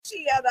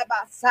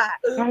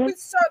We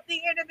serve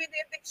the enemy the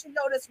eviction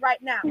notice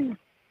right now. In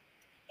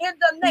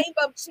the name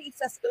of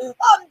Jesus.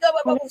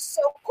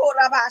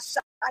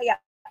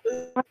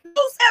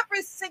 Lose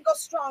every single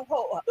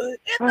stronghold. In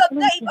the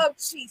name of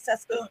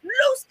Jesus.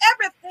 Lose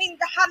everything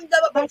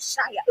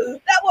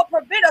that will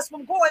prevent us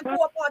from going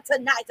forth on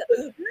tonight.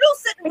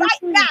 Loose it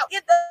right now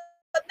in the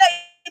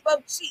name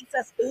of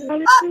Jesus. We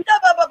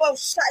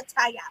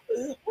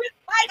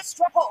fight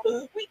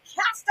stronghold. We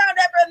cast out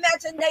every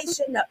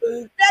imagination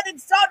that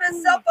exalts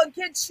itself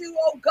against you,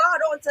 oh God,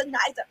 on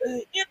tonight.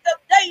 In the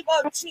name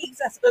of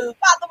Jesus.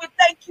 Father, we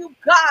thank you,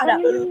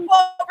 God,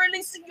 for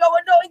releasing your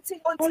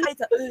anointing on tonight.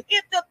 In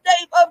the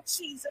name of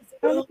Jesus.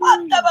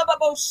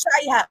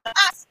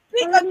 I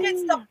speak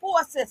against the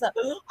forces of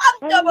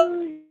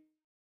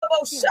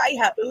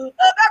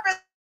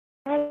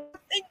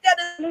everything that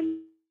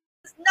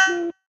is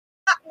not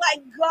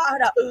like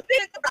God. In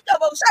the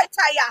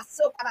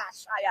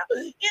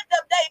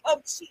name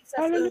of Jesus.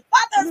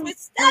 Fathers, we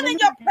stand in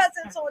your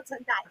presence on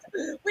tonight.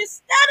 We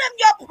stand in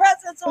your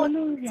presence on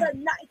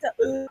tonight.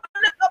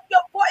 Lift up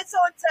your voice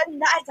on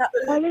tonight.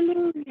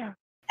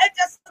 And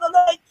just the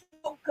Lord,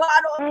 you,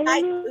 God, on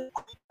night.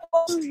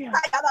 Oh,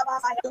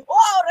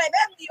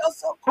 revendio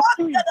so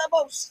conda the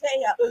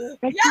Mosea.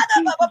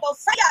 Yada Baba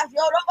Mosea,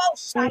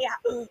 Yorobosaya.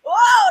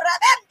 Oh,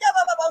 Ravenda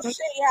Baba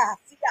Mosea.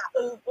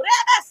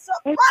 Rebeso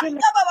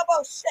conda Baba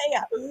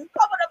Mosea.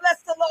 Come on,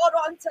 bless the Lord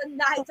on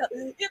tonight.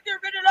 If you're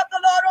reading up the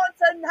Lord on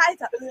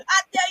tonight,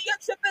 I dare you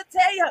to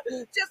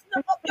just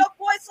lift up your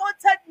voice on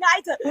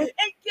tonight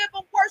and give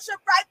him worship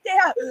right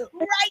there,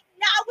 right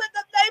now in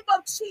the name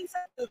of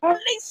Jesus.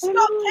 Release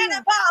your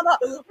cannon bomb.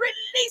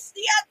 Release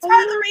the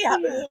artillery.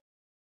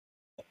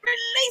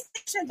 Release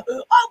the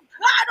oh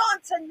God on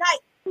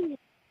tonight.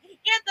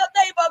 In the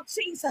name of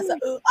Jesus. Come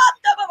on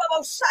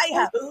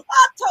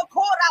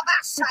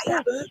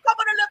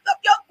and lift up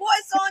your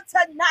voice on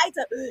tonight.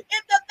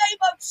 In the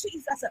name of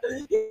Jesus.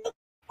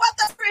 What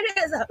the Spirit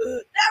is,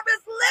 there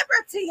is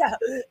liberty.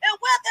 And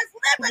where there's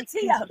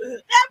liberty,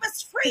 there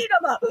is freedom.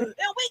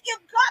 And we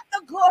give God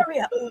the glory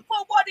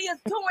for what he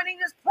is doing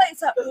in this place.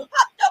 As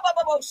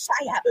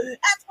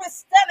we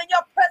stand in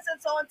your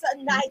presence on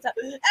tonight,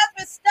 as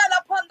we stand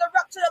upon the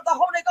rupture of the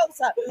Holy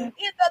Ghost, in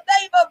the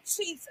name of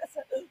Jesus.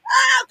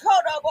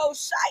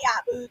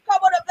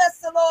 Come on and bless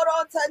the Lord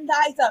on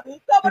tonight.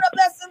 Come on and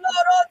bless the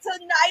Lord on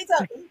tonight.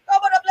 Come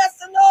on and bless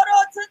the Lord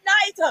on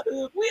tonight.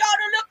 We ought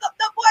to lift up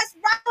the voice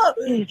right up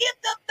in the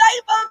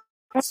name of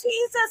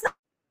Jesus.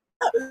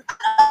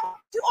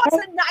 You on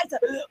tonight.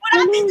 What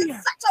I mean is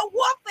such a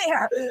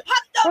warfare.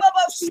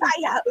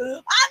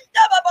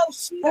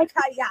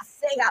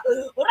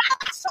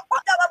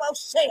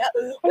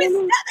 We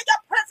stand in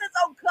your presence,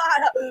 oh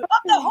God,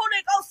 of the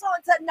Holy Ghost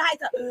on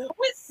tonight.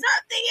 We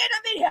serve the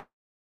enemy.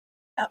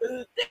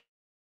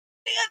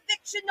 The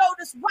eviction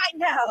notice right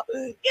now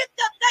in the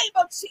name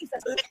of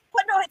Jesus.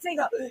 Anointing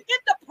in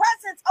the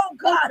presence, oh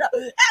God, as we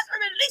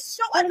release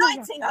your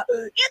anointing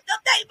in the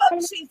name of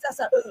Jesus.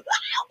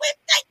 We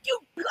thank you,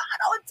 God,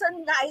 on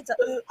tonight.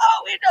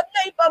 Oh, in the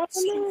name of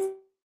Jesus.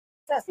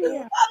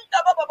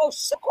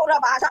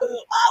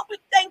 Oh, we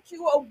thank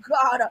you, oh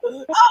God. Oh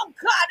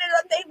God, in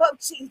the name of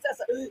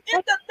Jesus. In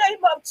the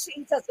name of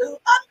Jesus. We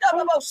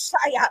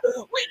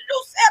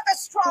loose every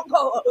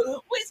stronghold.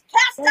 We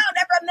cast down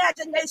every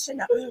imagination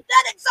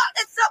that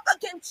exalts itself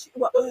against you.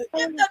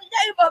 In the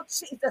name of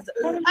Jesus.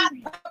 I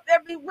put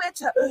every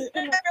witch and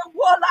every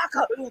warlock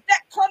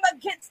that come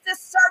against this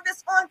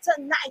service on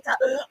tonight. I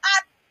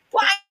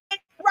fight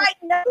right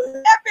now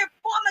every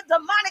form of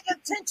demonic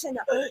intention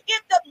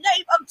in the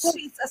name of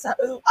Jesus. I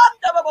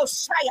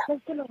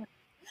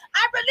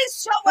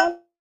release your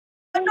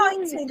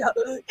anointing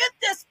in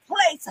this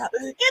place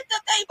in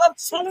the name of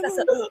Jesus.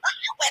 We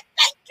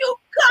thank you,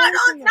 God,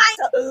 on night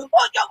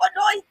for your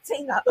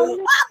anointing.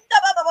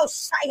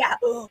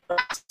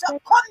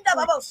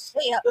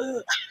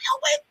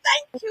 We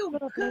thank you,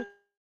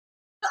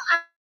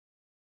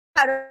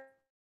 God.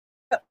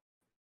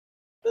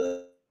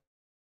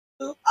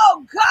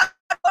 Oh God,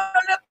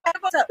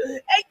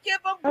 and give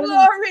him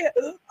glory.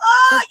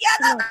 Oh yeah,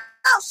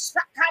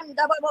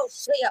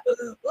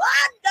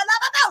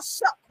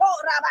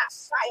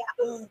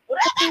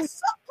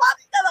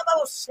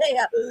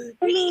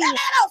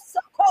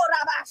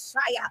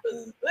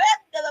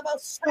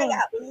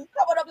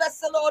 come on, bless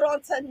the Lord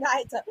on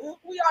tonight.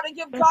 We ought to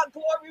give God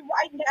glory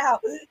right now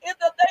in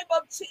the name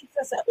of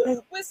Jesus.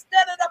 We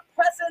stand in the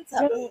presence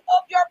of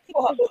your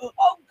people.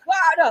 Oh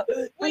God,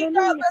 we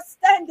know the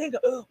standing.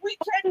 We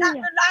cannot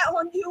rely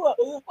on you,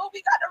 but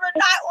we got to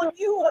rely on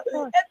you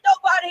and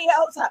nobody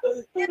else.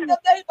 In the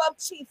name of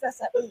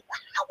Jesus, we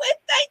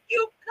thank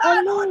you,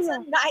 God, on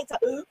tonight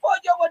for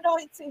your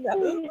anointing.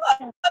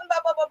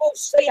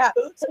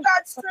 So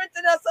God,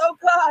 strengthen us, oh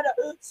God.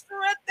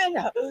 Strengthen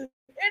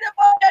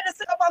Anyone that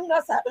is among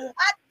us, I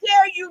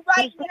dare you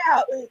right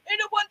now.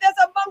 Anyone that's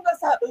among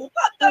us,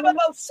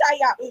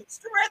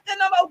 strengthen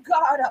them, oh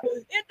God,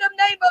 in the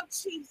name of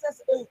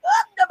Jesus.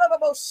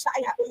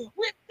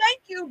 We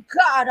thank you,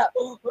 God.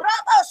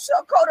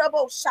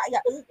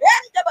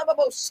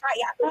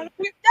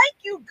 We thank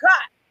you,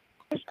 God,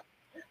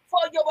 for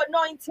your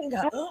anointing.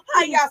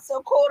 Haya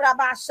sokora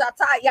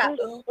bashataya.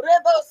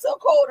 Rebo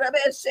sokora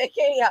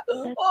beshekeya.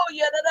 Oh,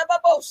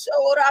 yadababo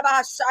shora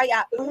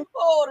bashaya.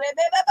 Oh,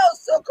 rebebo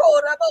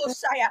sokora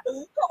boshaya.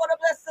 Come on and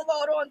bless the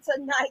Lord on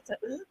tonight.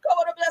 Come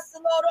on and bless the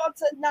Lord on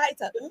tonight.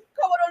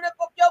 Come on and lift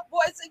up your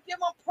voice and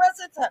give him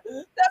presents.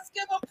 Let's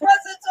give him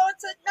presents on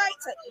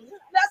tonight.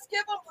 Let's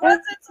give him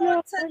presents on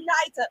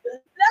tonight.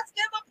 Let's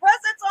give him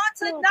presents on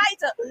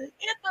tonight.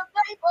 In the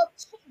name of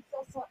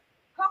Jesus.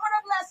 Come on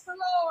and bless the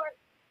Lord.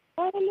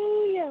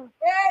 Hallelujah.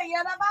 Hey,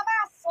 come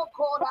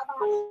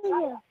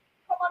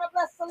on and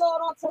bless the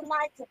Lord on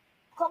tonight.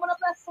 Come on and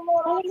bless the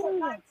Lord on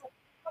tonight.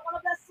 Come on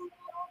and bless the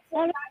Lord on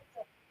tonight.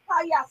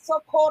 Haya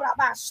sokora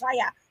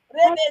bashaya.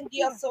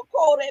 Rebendia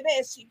sokore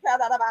beshi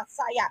kada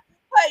basaya.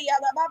 Haya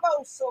da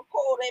babo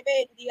sokore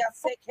bendia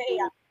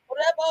sekeya.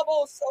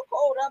 Rebobo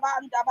sokora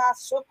banda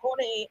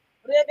basokore.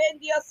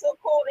 Rebendia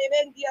sokore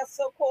bendia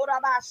sokora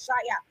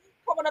bashaya.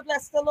 Come on and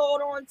bless the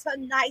Lord on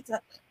tonight.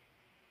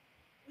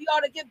 We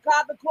ought to give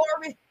God the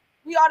glory.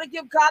 We ought to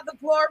give God the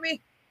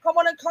glory. Come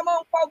on,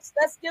 folks.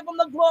 Let's give him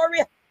the glory.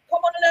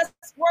 Come on and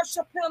let's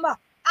worship him.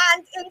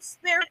 And in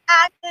spirit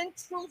and in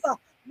truth.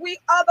 We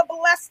are the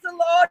blessed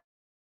Lord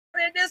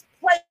in this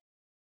place.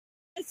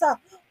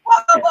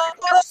 Father,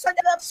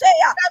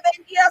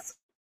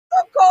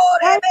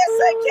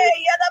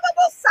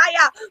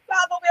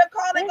 we're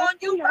calling on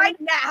you right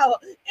now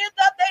in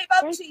the name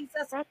of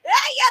Jesus.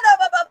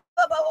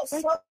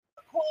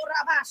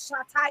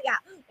 Korabashataya,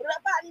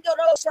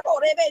 Rabandoro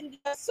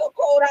Revendia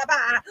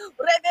Sokoraba,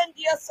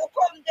 Revendia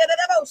Soconde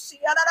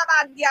Rebosia,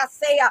 Rabandia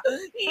Sea,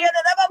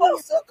 Yedabo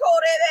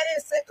Sokore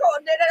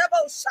Seconde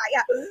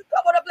Reboshaya.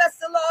 Come on, bless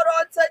the Lord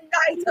on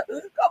tonight.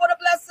 Come on,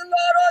 bless the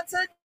Lord on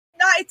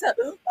tonight.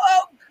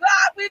 Oh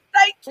God, we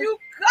thank you,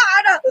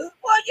 God,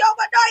 for your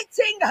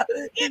anointing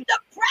in the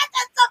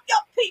presence of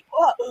your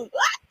people.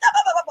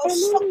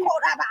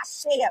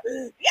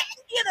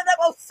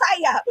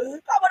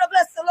 Come on,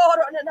 bless the Lord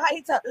on the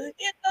night in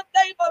the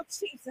name of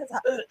Jesus.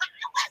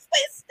 As we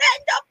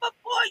stand up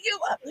before you,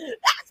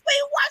 as we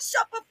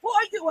worship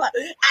before you,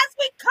 as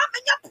we come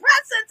in your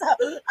presence of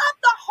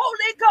the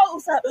Holy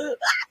Ghost. Come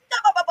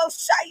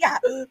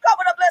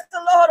on, bless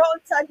the Lord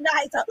on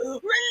tonight.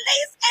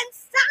 Release and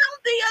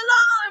sound the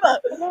alarm.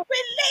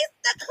 Release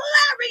the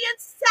clarion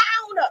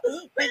sound.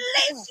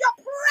 Release your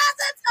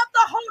presence of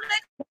the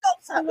Holy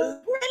Ghost.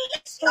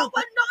 Release your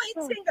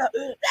anointing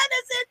that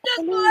is in this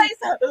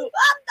place.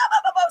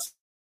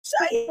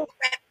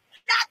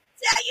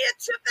 Tell you the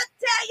truth and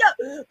tell you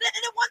that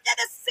anyone that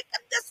is sick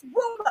in this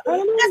room,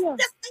 that's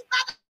listening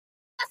by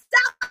the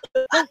sound,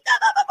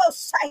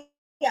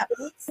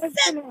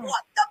 send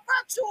forth the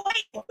virtual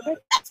angel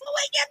that's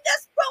flowing in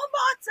this room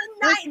on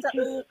tonight.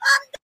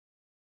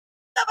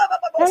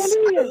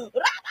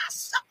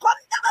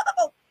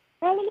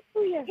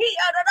 Hallelujah.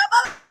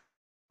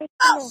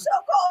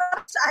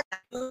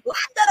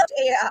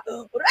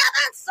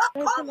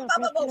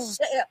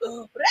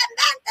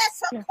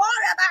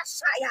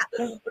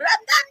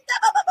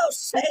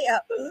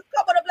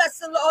 Come on, bless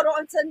the Lord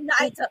on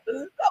tonight.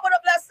 Come on,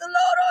 bless the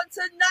Lord on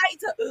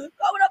tonight.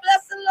 Come on,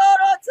 bless the Lord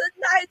on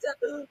tonight.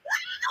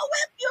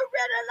 If you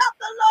really love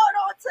the Lord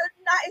on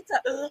tonight,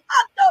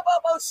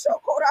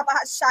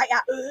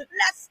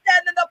 let's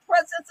stand in the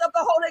presence of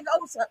the Holy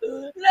Ghost.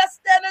 Let's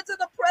stand into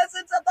the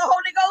presence of the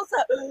Holy Ghost.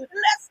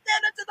 Let's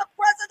stand into the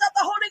presence of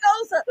the Holy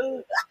Ghost.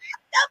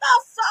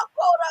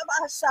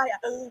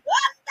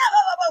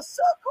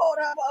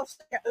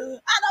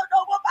 I don't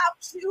know about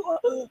you,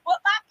 but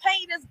my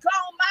pain is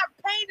gone. My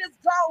pain is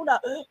gone.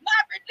 My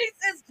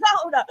release is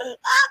gone.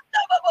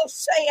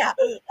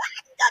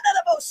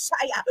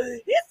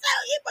 He said,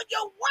 even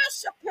you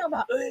worship him,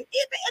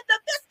 even in the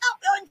midst of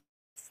your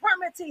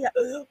infirmity,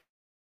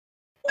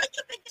 when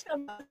you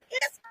begin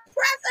his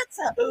presence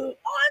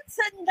on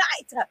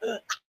tonight,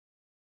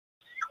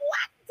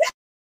 what day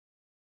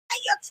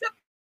you took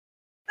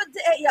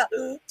today,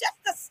 just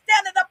to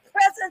stand in the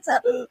presence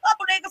of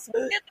niggas.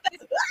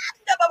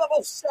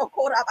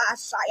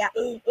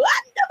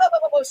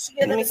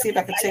 Let me see if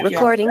I can take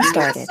Recording you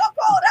started.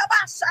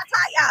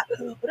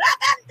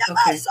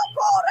 Okay.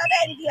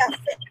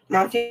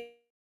 Mom, can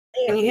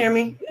you hear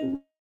me?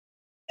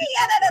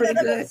 Pretty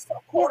good.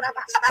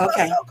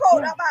 Okay.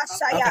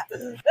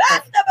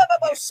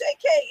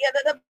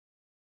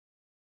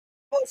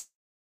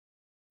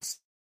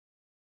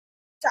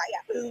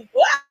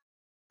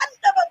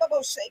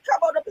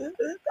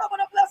 Come on,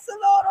 bless the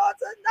Lord on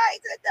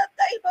tonight in the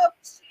name of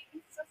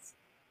Jesus.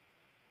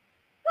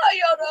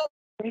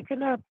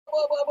 Waking up.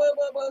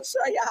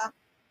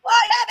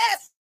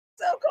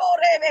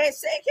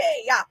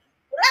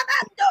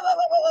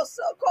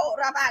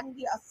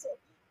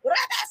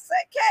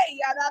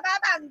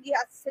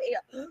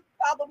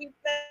 Father, we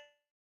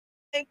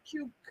thank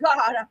you,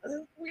 God.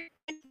 We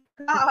thank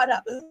you, God.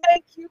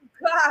 Thank you,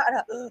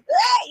 God.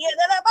 Hey,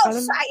 the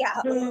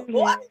Messiah.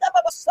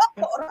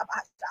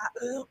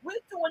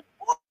 We're doing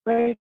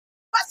Praise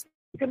what's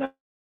God.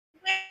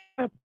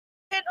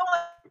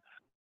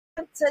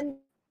 on tonight.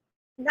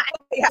 I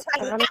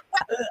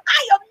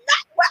am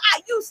not where I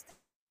used to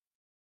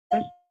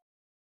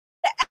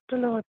The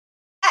Lord.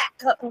 act.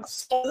 Come on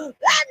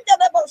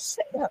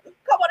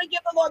and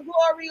give the Lord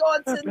glory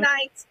on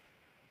tonight.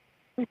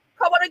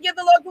 Come on and give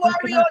the Lord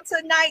glory on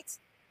tonight.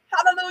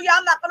 Hallelujah.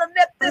 I'm not going to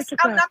let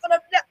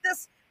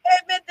this,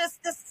 amen, this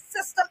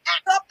system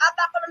act up. I'm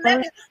not going to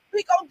let it.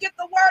 We're going to get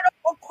the word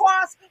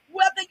across,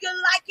 whether you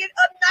like it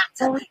or not.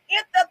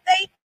 In the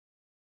name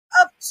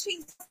of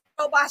Jesus.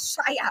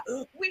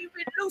 We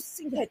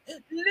releasing it,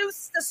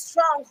 loose the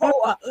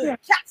stronghold,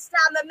 cast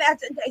down the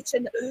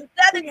imagination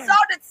that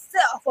exalt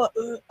itself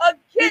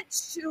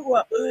against you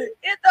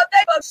in the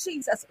name of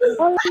Jesus.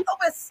 Father,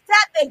 we're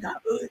standing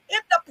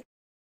in the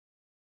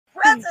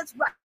presence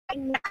right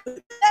now.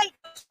 Stand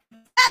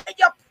in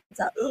your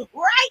presence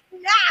right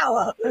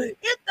now in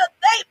the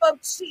name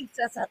of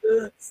Jesus.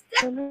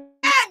 Stand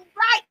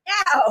right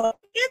now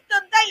in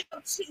the name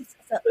of Jesus.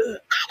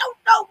 I don't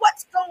know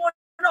what's going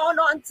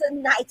on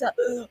tonight, but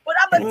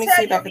I'm going to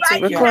tell you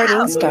right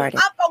now, started.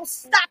 I'm going to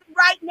stop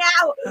right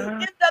now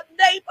in the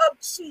name of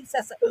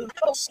Jesus.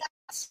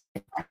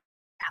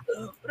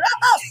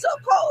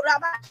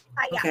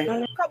 Okay.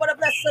 Come on and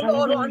bless the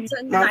Lord on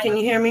tonight. Mom, can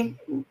you hear me?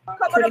 Come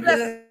on and bless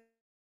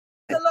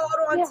the Lord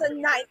on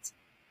tonight.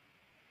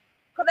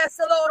 Come bless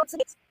the Lord on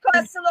tonight. Come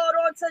bless the Lord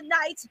on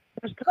tonight.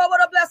 Come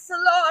on and bless the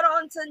Lord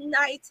on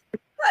tonight.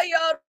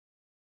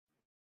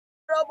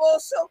 Robo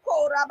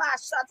Sokora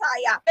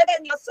Bashataya,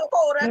 Bendia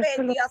Sokora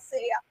Bendia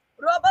Sea,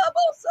 Robo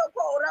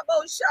Sokora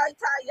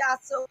Boshataya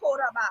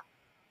Sokoraba.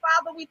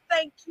 Father, we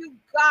thank you,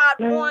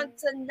 God, on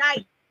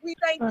tonight. We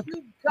thank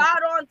you,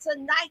 God, on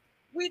tonight.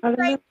 We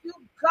thank you,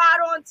 God,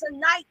 on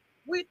tonight.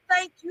 We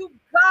thank you,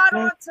 God,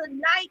 on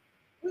tonight.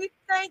 We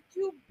thank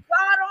you,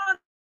 God, on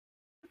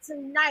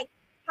tonight.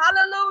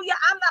 Hallelujah.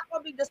 I'm not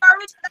going to be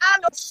discouraged.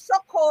 I'm not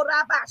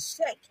Sokora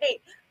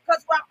Bashake,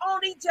 because we're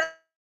only just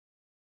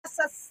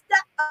a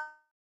step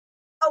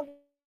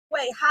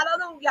away.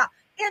 Hallelujah.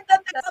 In the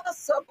name of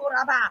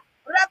Sokoraba.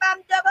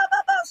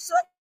 Rabandababa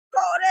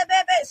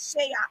Sokorebebe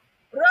Shea.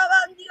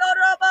 Rabandio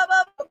Robo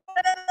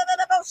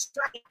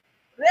Shea.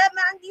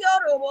 Remandio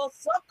Robo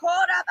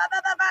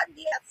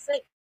Sokorababandia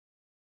say.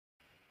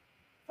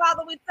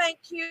 Father, we thank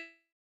you.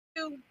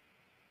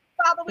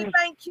 Father, we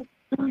thank you.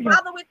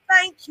 Father, we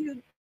thank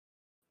you.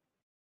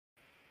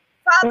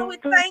 Father, we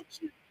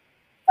thank you.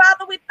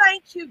 Father, we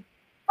thank you.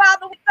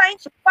 Father, we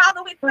thank you.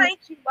 Father, we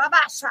thank you.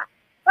 Babasha.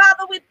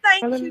 Father, we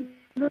thank you.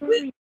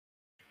 We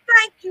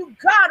thank you,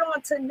 God,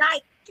 on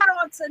tonight. God,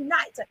 on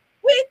tonight.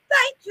 We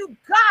thank you,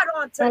 God,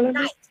 on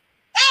tonight.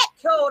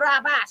 Echo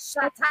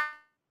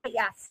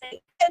Rabashataya.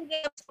 Say,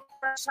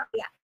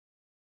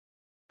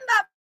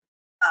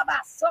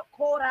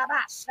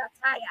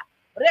 Sokorabashataya.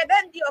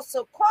 Rebendio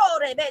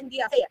Sokore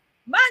Bendia.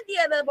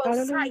 Mandia the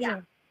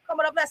Bosaya. Come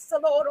on, bless the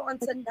Lord on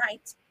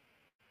tonight.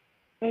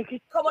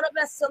 Come on,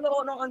 bless the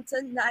Lord on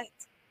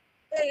tonight.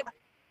 Hey,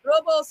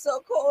 Robo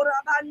Sokora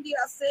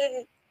Bandia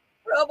say,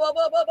 Robo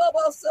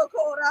Bobo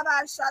Sokora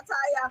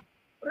Bashataya,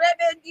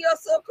 Rebendio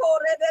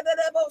Sokore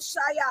Bebo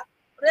Shaya,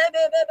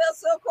 Rebebe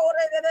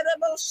Sokore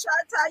Bebo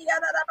Shataya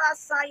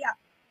Rabasaya,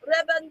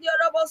 Rebendio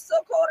Robo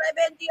Sokore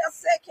Bendia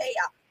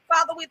Sekeya.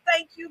 Father, we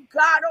thank you,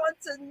 God, on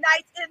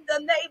tonight in the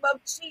name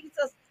of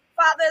Jesus.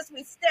 Father, as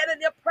we stand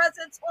in your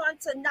presence on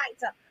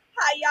tonight.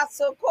 Haya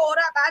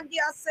Sokora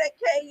Bandia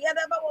Sekeya,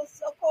 Rebo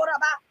Sokora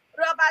Ba.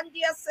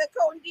 Rabandia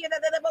Secondia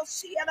de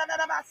Boshia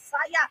da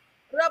Basaya,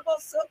 Rabo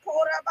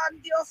Socora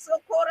Bandio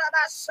Socora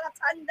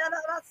Bashatanda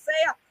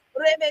Rasea,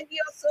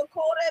 Remendio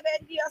Socore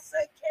Bendia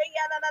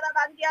Sekea da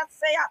Bandia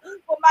Sea,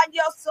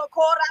 Comandio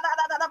Socora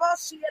da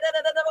Boshia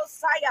de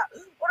Bosaya,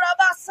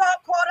 Rabaso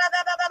Cora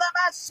da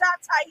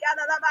Bashataya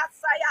da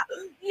Basaya,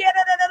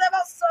 Yeda de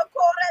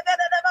Bosocore de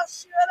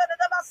Boshia de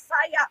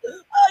Basaya,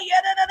 oh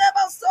Yeda de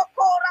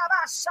Bosocora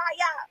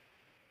Bashaya.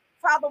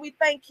 Father, we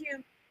thank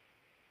you.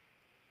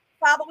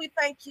 Father, we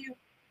thank you.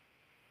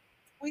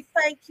 We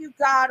thank you,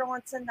 God,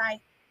 on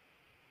tonight.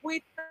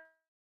 We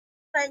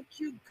thank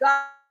you,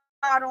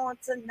 God, on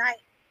tonight.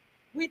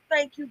 We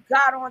thank you,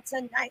 God, on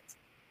tonight.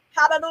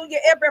 Hallelujah.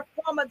 Every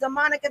form of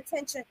demonic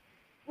attention,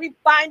 we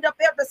bind up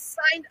every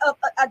sign of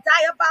a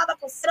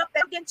diabolical setup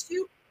against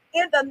you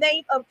in the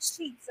name of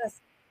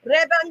Jesus.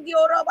 Father,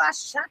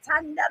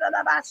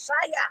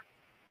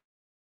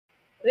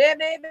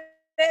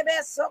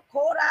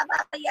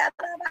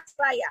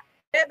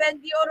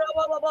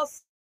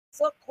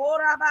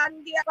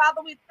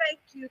 we thank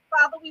you.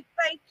 Father, we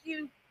thank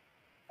you.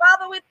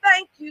 Father, we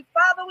thank you.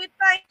 Father, we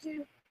thank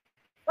you.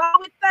 Father,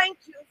 we thank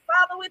you.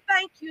 Father, we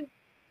thank you.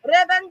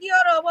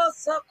 Rebendiorobo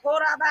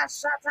sokora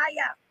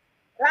bashataya.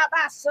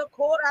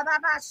 Rabasokora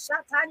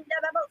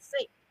babashatanda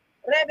babose.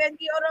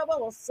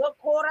 Rebendiorobo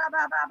sokora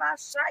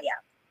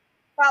babashaya.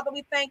 Father,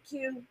 we thank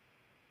you.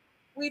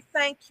 We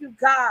thank you,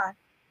 God.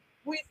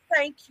 We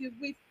thank you.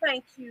 We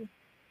thank you.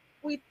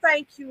 We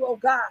thank you, oh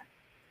God.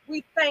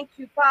 We thank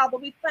you, Father.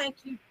 We thank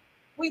you.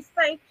 We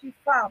thank you,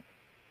 Father.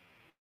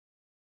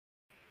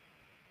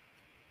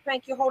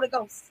 Thank you, Holy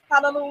Ghost.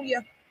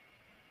 Hallelujah.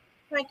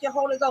 Thank you,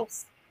 Holy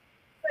Ghost.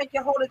 Thank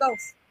you, Holy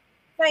Ghost.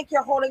 Thank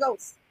you, Holy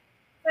Ghost.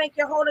 Thank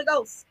you, Holy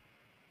Ghost.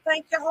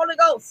 Thank you, Holy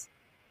Ghost.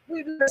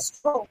 We lose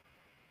strong.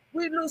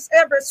 We lose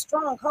every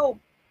stronghold.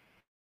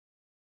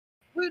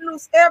 We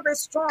lose every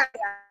strong.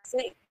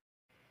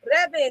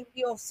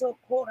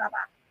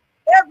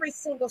 Every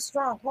single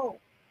stronghold.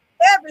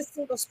 Every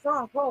single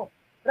stronghold.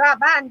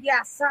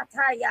 Rabandia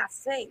Sataya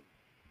say.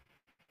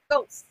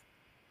 Ghost.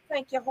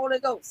 Thank you, Holy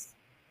Ghost.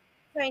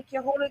 Thank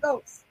you, Holy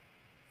Ghost.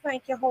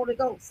 Thank you, Holy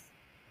Ghost.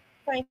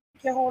 Thank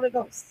you, Holy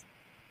Ghost.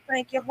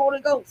 Thank you,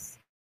 Holy Ghost.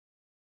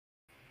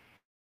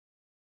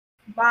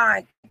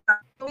 My God.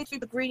 We give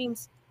the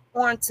greetings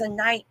on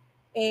tonight.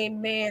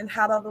 Amen.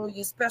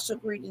 Hallelujah. Special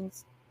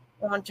greetings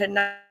on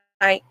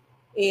tonight.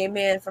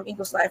 Amen. From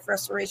Eagles Life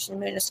Restoration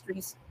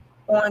Ministries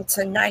on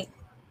tonight.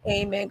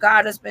 Amen.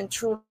 God has been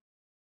truly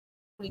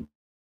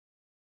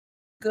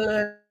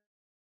good.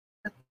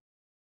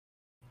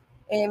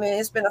 Amen.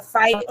 It's been a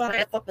fight.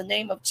 Lift up the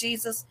name of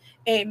Jesus.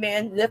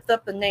 Amen. Lift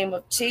up the name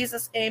of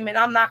Jesus. Amen.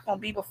 I'm not going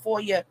to be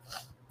before you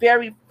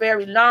very,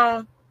 very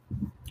long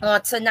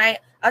tonight.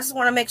 I just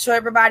want to make sure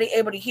everybody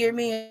able to hear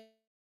me.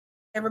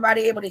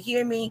 Everybody able to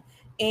hear me.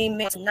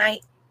 Amen.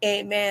 Tonight.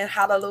 Amen.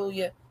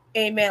 Hallelujah.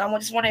 Amen. I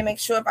just want to make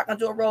sure if I can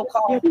do a roll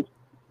call.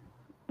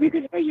 We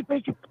can hear you,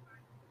 break it.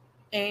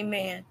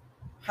 Amen.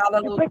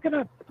 Hallelujah. You're breaking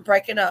up.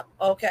 Breaking up.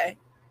 Okay.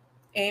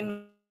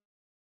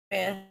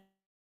 Amen.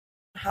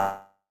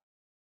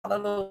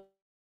 Hallelujah.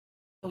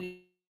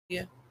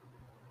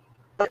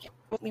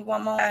 With me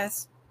one more,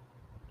 guys.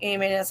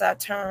 Amen. As I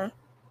turn,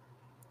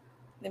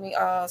 let me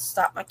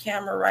stop my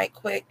camera right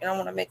quick, and I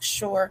want to make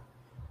sure,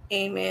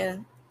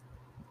 amen,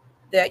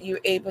 that you're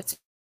able to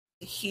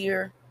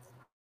hear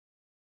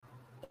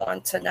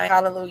on tonight.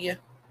 Hallelujah.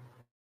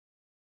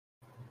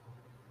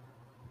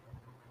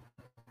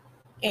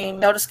 And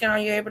notice, are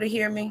you able to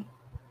hear me?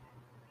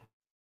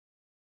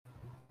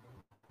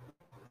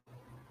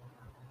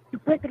 You're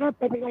breaking up,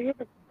 baby. I hear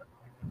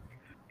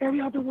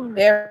every other word.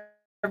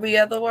 Every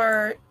other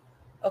word.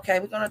 Okay,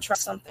 we're gonna try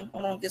something.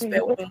 Hold on, just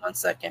bear with me 1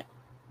 second.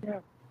 Yeah.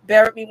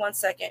 Bear with me 1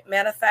 second.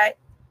 Matter of fact,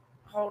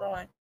 hold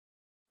on.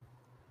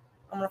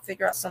 I'm gonna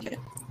figure out something.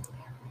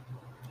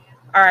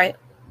 All right.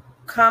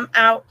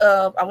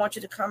 I want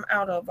you to come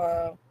out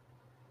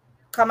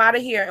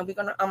of here, and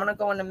I'm gonna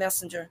go in the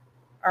messenger.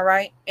 All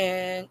right.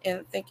 And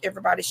I think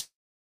everybody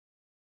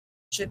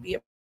should be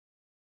able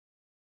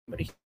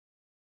to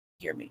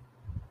hear me.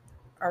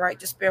 All right,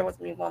 just bear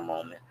with me one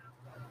moment.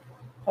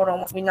 Hold on,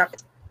 once we knock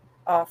it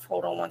off.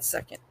 Hold on 1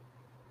 second.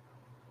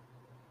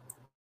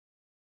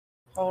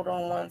 Hold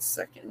on 1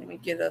 second. Let me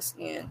get us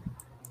in.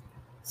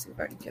 See if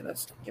I can get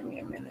us. Give me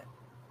a minute.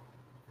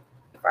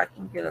 If I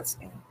can get us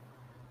in.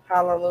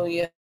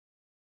 Hallelujah.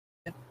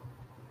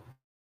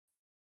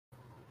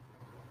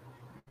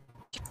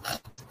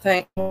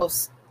 Thank you.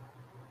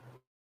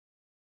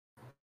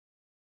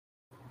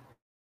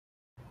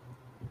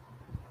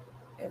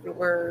 Every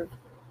word.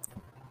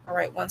 All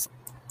right, once.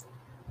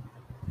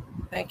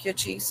 Thank you,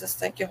 Jesus.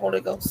 Thank you, Holy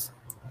Ghost.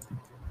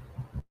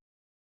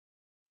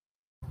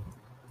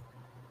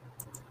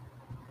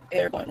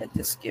 Everyone,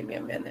 just give me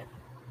a minute.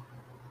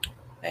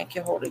 Thank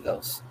you, Holy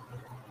Ghost.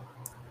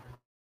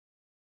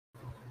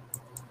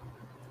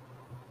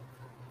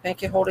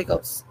 Thank you, Holy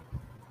Ghost.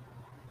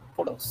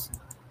 Holy Ghost.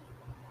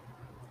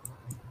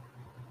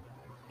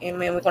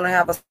 Amen. We're going to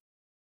have a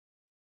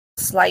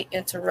slight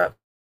interruption,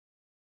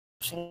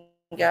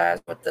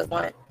 guys, with the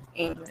one.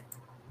 Amen.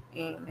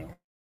 Amen.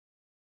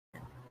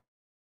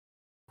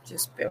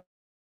 Just bear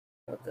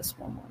with this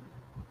one moment.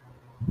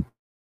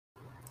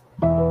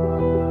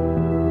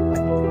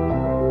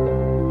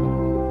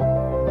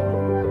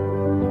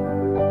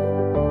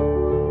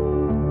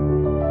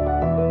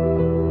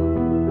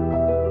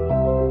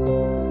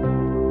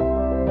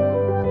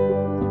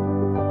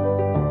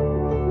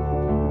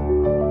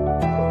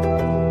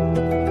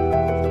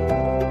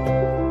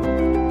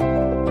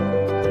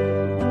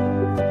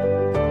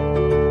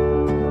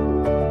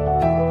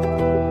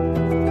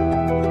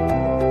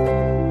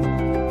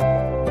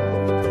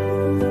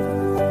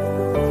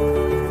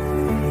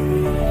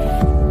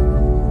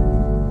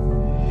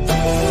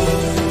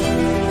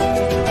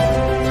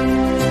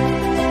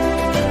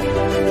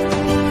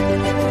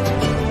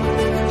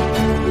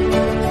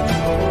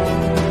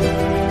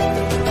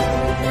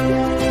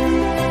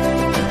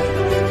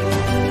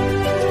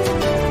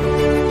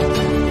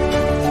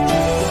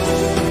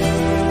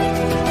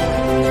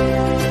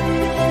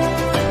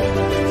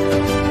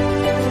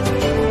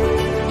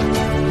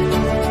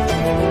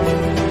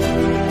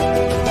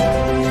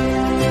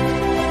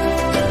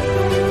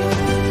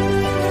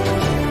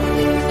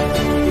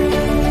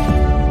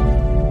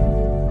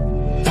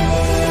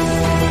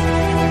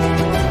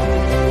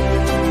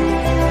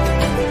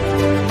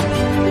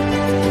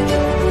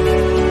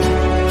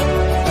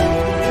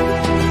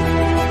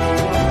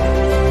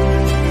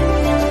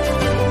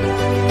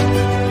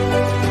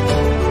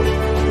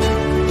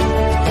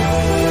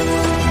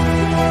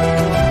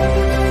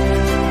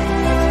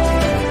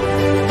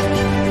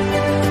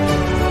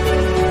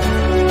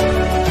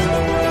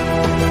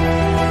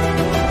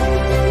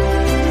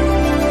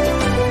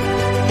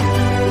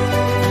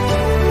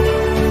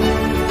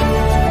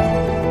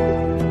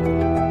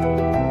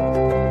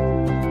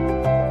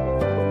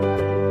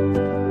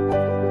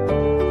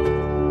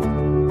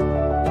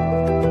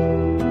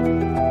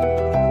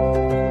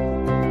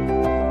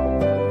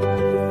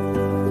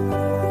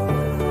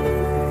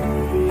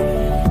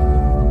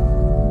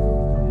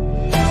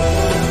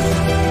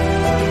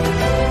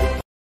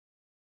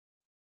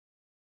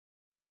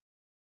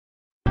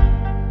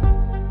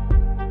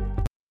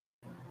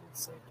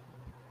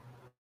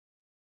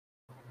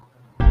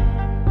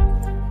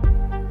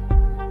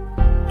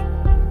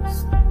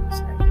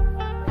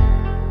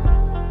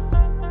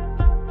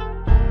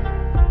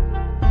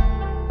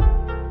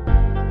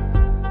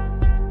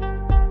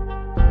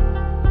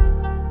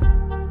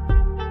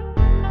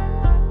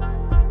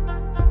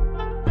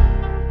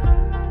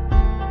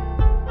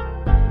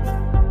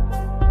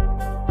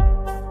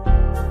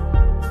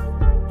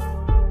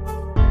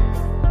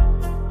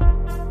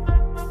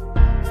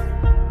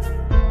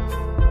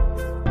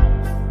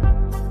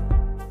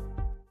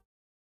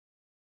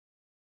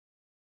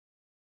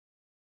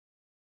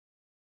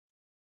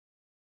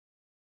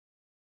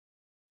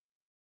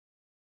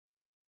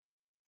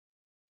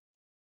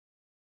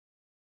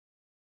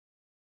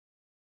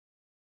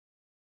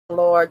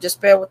 Lord. Just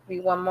bear with me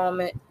one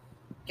moment,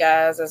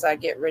 guys, as I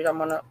get ready. I'm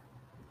going to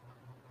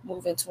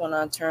move into an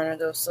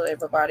alternative so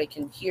everybody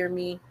can hear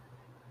me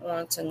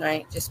on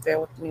tonight. Just bear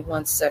with me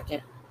 1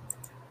 second.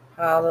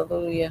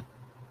 Hallelujah.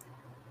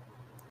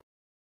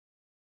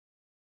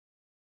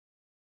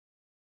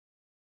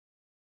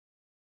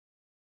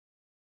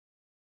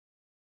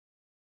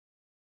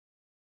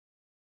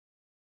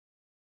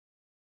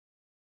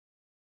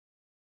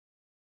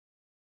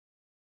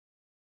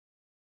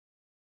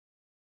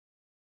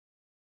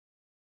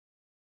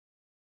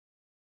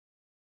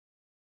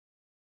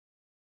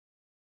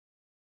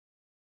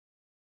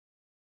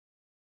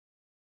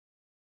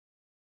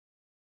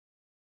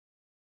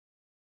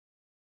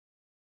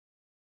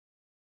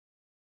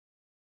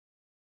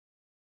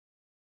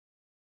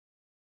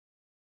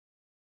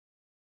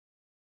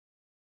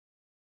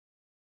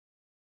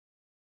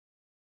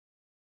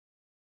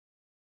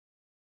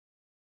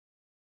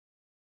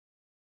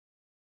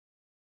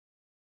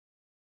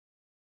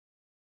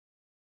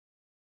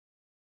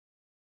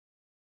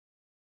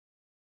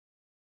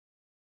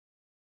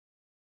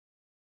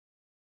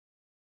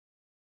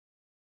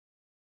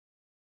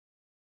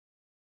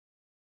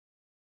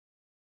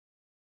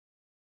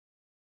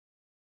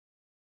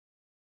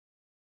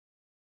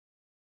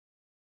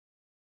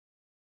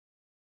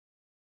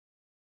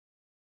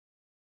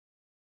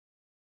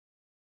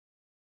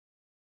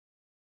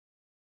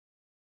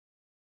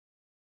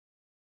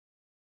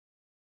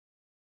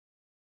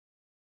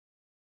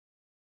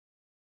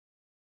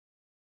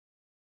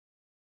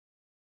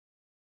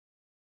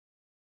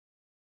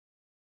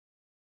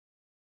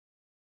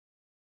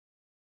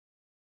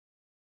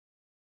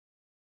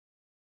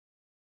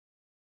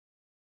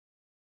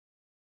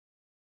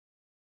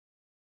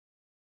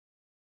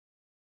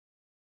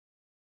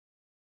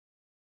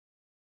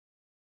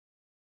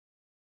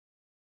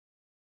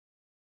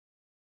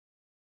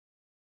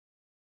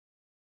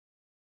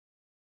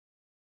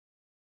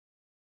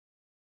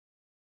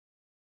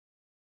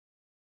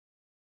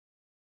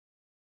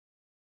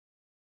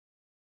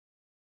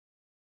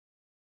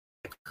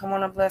 Come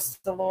on and bless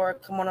the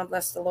Lord. Come on and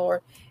bless the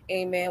Lord.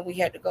 Amen. We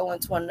had to go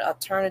into an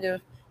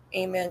alternative.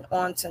 Amen.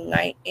 On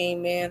tonight.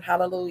 Amen.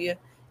 Hallelujah.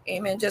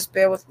 Amen. Just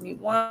bear with me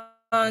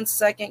 1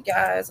 second,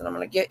 guys, and I'm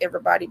going to get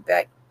everybody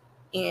back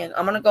in.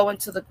 I'm going to go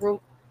into the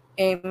group.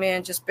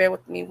 Amen. Just bear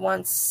with me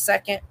 1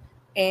 second.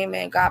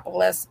 Amen. God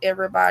bless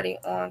everybody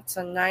on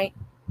tonight.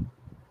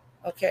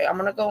 Okay, I'm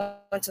going to go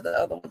into the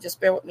other one.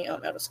 Just bear with me.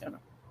 I'm just going to.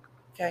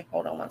 Okay,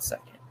 hold on 1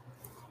 second.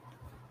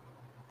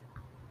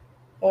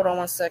 Hold on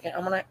 1 second.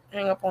 I'm going to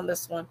hang up on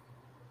this one.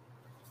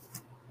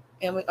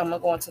 And I'm going to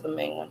go into the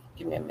main one.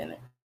 Give me a minute.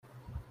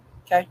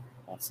 Okay?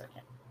 1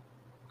 second.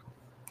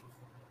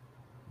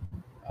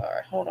 All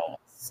right, hold on 1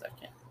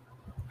 second.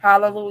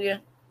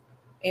 Hallelujah.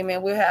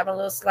 Amen. We're having a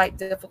little slight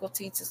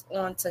difficulties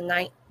on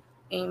tonight.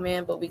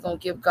 Amen. But we're going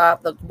to give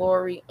God the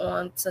glory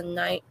on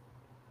tonight.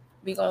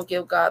 We're going to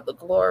give God the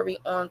glory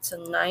on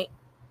tonight.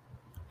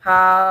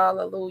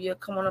 Hallelujah.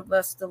 Come on and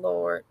bless the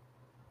Lord.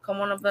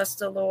 Come on and bless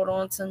the Lord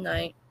on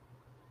tonight.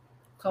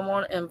 Come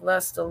on and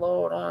bless the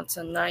Lord on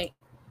tonight.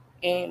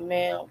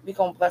 Amen. We're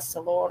going to bless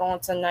the Lord on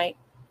tonight.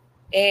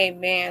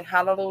 Amen.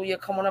 Hallelujah.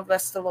 Come on and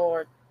bless the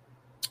Lord.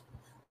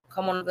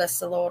 Come on and bless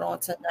the Lord on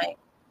tonight.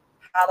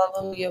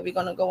 Hallelujah. We're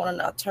going to go on an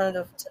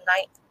alternative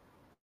tonight.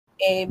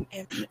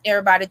 Amen.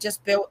 Everybody,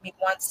 just bear with me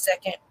 1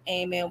 second.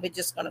 Amen. We're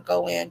just going to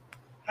go in.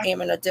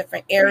 I'm in a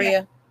different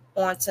area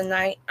on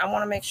tonight. I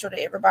want to make sure that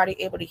everybody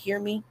able to hear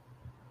me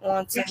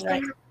on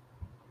tonight.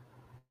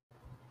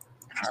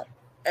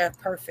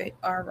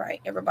 Perfect. All right.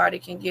 Everybody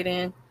can get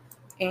in.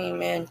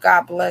 Amen.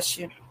 God bless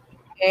you.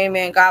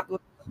 Amen. God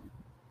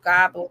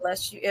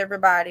bless you,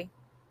 everybody.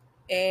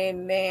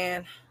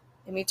 Amen.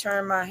 Let me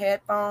turn my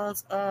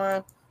headphones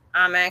on.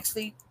 I'm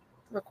actually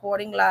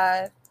recording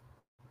live.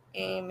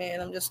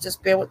 Amen. I'm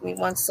just bear with me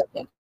 1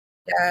 second,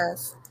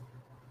 guys.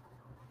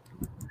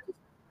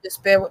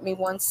 Just bear with me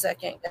 1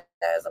 second,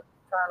 guys. I'm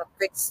trying to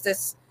fix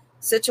this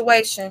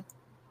situation.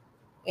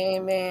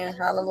 Amen.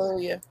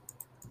 Hallelujah.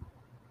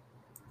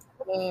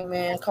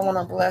 Amen. Come on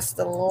and bless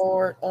the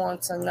Lord on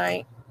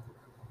tonight.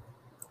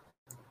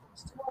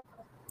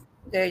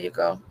 There you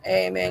go.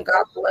 Amen.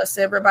 God bless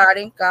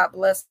everybody. God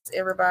bless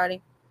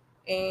everybody.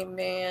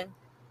 Amen.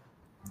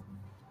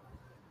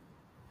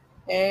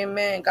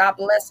 Amen. God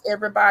bless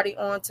everybody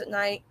on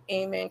tonight.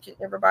 Amen. Can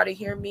everybody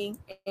hear me?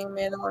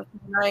 Amen. On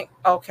tonight.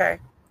 Okay.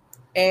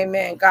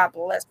 Amen. God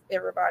bless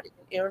everybody.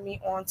 Can hear me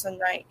on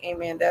tonight.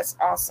 Amen. That's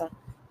awesome.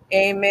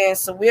 Amen.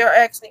 So we are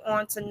actually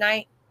on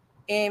tonight.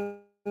 Amen.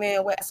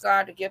 We ask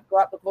God to give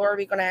God the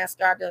glory. We're going to ask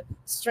God to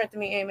strengthen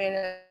me.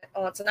 Amen.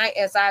 On tonight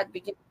as I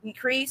begin to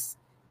decrease.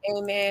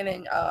 Amen.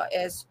 And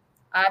as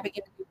I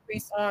begin to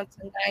decrease on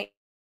tonight.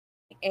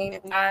 Amen.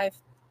 Live.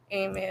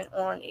 Amen.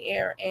 On the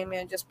air.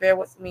 Amen. Just bear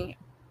with me.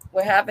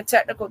 We're having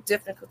technical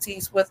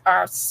difficulties with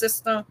our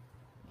system.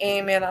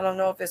 Amen. I don't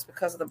know if it's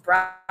because of the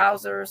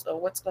browsers or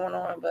what's going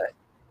on, but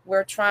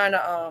we're trying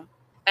to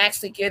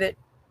actually get it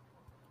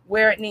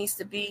where it needs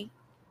to be.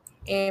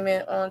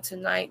 Amen. On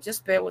tonight.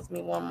 Just bear with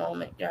me one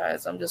moment,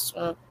 guys. I'm just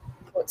going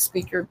to put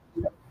speaker.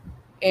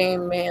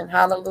 Amen.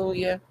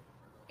 Hallelujah.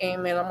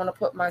 Amen. I'm going to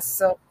put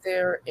myself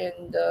there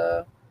in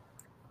the...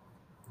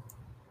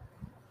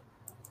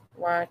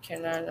 Why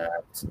can I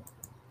not?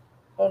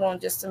 Hold on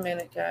just a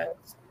minute,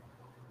 guys.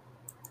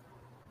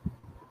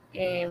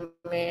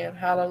 Amen.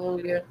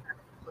 Hallelujah.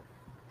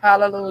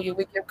 Hallelujah.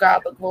 We give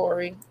God the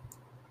glory.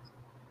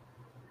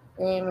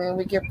 Amen.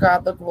 We give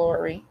God the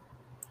glory.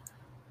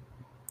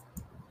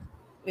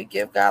 We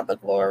give God the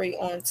glory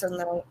on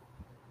tonight.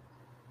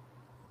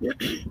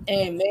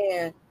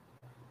 Amen.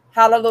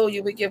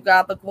 Hallelujah. We give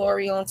God the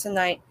glory on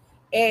tonight.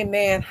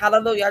 Amen.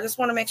 Hallelujah. I just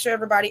want to make sure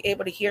everybody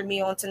able to hear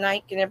me on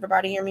tonight. Can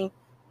everybody hear me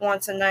on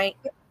tonight?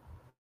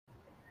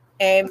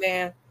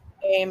 Amen.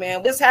 Amen.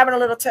 We're just having a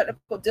little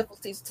technical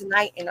difficulties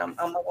tonight, and I'm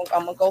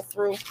gonna go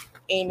through.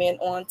 Amen.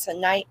 On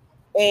tonight.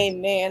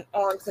 Amen.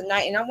 On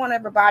tonight, and I want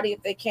everybody,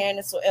 if they can,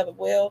 and so ever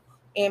will.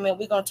 Amen.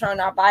 We're gonna turn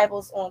our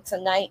Bibles on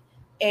tonight.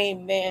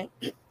 Amen.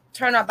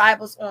 Turn our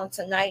Bibles on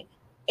tonight.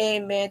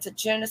 Amen. To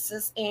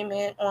Genesis.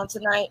 Amen. On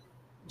tonight.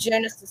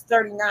 Genesis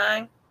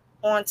 39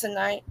 on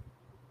tonight.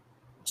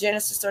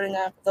 Genesis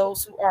 39 for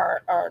those who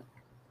are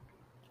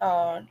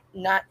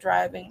not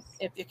driving.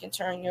 If you can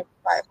turn your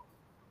Bible.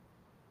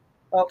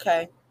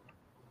 Okay.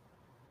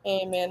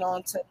 Amen.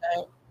 On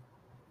tonight.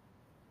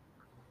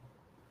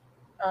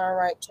 All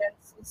right.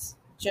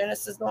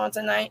 Genesis on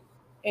tonight.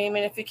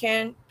 Amen. If you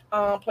can,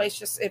 place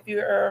your, if you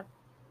are,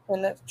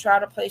 and try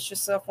to place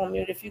yourself on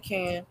mute if you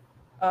can.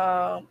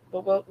 But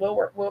we'll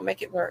work. We'll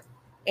make it work.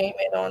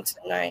 Amen. On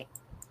tonight.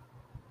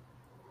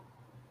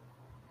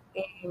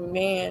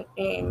 Amen.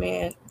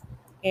 Amen.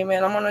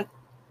 Amen. I'm gonna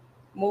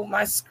move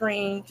my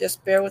screen.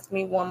 Just bear with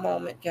me one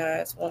moment,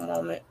 guys. One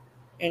moment,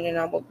 and then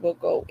we'll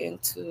go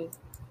into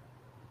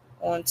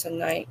on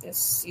tonight and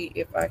see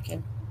if I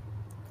can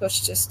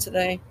push this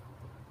today.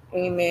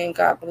 Amen.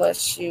 God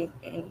bless you.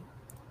 And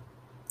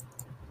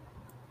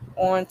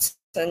on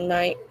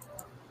tonight.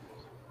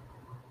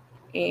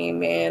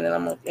 Amen. And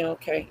I'm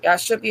okay. I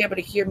should be able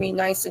to hear me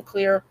nice and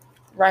clear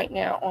right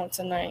now on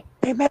tonight.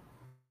 Amen.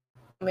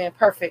 Amen.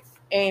 Perfect.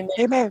 Amen.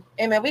 Amen.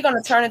 Amen. We're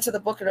going to turn into the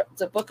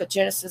book of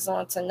Genesis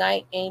on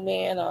tonight.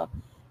 Amen.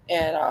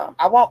 And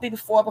I won't be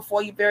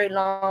before you very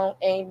long.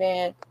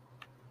 Amen.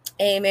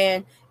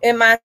 Amen. And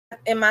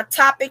my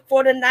topic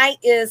for tonight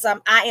is I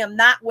am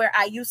not where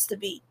I used to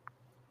be.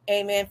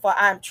 Amen. For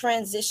I'm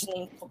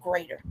transitioning for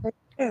greater.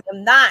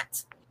 I'm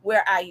not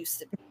where I used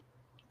to be.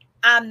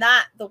 I'm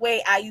not the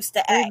way I used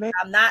to act. Amen.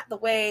 I'm not the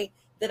way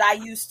that I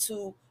used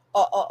to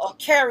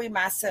carry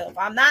myself.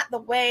 I'm not the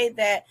way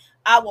that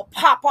I will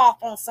pop off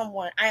on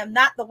someone. I am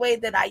not the way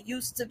that I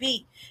used to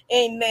be.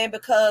 Amen.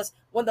 Because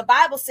when the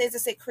Bible says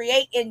it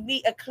create in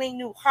me a clean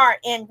new heart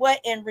and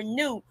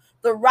renew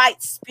the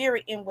right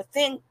spirit in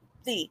within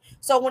thee.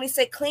 So when he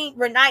said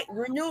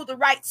renew the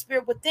right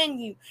spirit within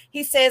you,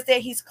 he says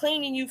that he's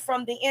cleaning you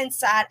from the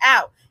inside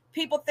out.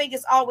 People think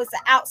it's always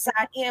the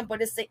outside in,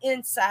 but it's the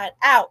inside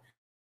out.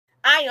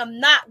 I am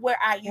not where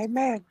I used to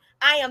be.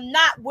 I am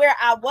not where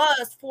I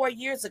was 4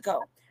 years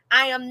ago.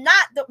 I am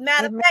not, the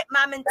matter of fact,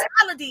 my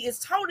mentality is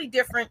totally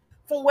different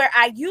from where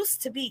I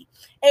used to be.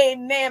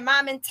 Amen.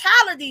 My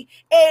mentality,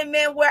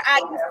 amen, where I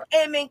used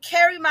to, amen,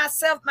 carry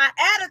myself, my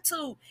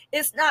attitude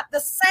is not the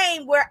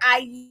same where I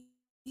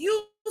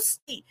used to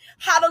be.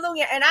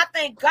 Hallelujah. And I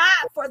thank God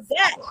for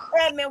that.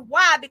 Amen.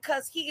 Why?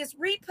 Because he is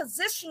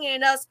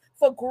repositioning us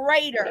for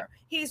greater.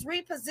 He's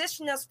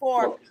repositioning us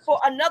for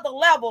another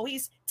level.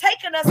 He's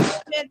taking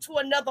us into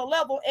another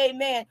level.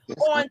 Amen.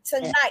 On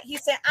tonight, he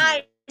said,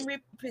 I am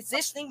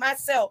repositioning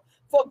myself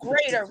for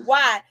greater.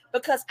 Why?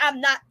 Because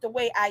I'm not the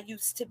way I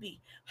used to be.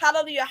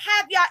 Hallelujah.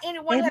 Have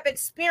anyone have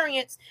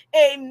experienced,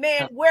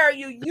 amen, where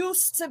you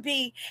used to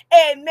be,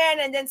 amen,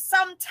 and then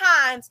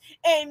sometimes,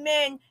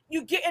 amen,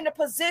 you get in a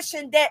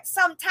position that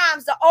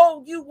sometimes the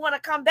old you want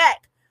to come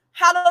back.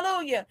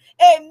 Hallelujah.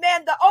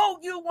 Amen. The old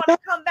you want to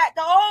come back.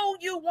 The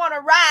old you want to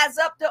rise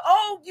up. The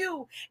old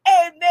you,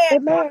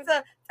 amen, wants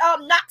to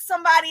knock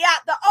somebody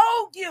out. The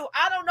old you.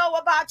 I don't know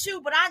about you,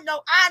 but I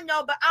know,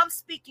 but I'm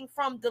speaking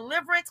from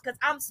deliverance because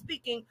I'm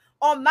speaking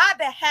on my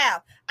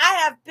behalf. I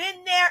have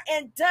been there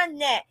and done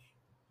that.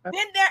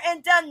 Been there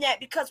and done that,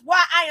 because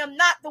why? I am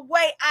not the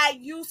way I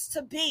used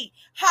to be.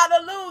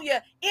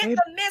 Hallelujah. In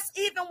the midst,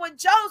 even when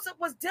Joseph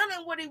was dealing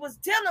with what he was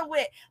dealing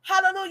with,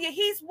 hallelujah,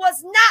 he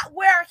was not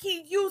where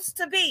he used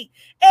to be.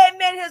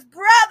 Amen. His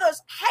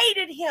brothers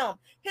hated him.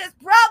 His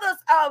brothers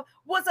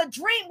was a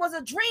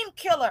dream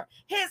killer.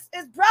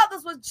 His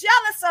brothers was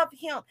jealous of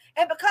him.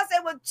 And because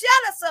they were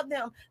jealous of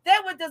him, they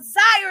would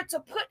desire to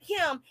put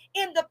him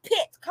in the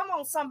pit. Come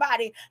on,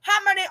 somebody.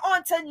 How many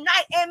on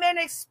tonight, amen,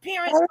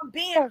 experience from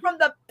being from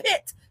the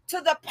pit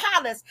to the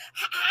palace?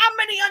 How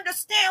many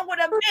understand what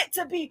it meant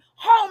to be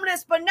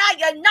homeless, but now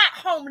you're not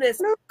homeless?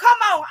 Come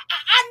on.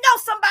 I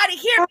know somebody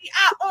hear me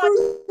out on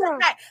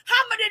tonight.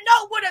 How many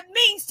know what it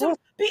means to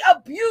be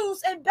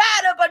abused and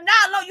battered, but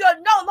now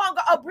you're no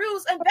longer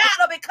abused and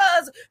battered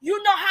because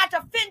you know how to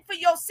fend for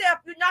yourself.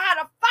 You know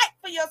how to fight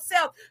for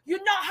yourself. You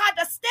know how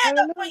to stand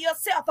up for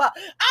yourself. I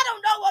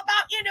don't know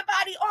about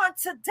anybody on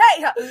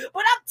today,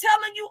 but I'm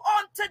telling you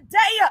on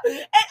today,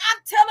 and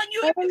I'm telling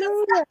you, if you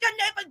can stop your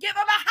neighbor, give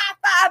him a high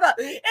five,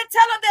 and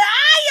tell him that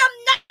I am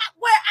not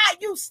where I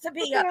used to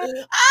be. I am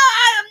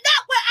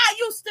not where I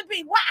used to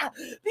be. Why?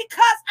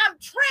 Because I'm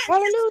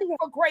transitioning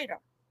for greater.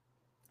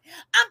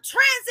 I'm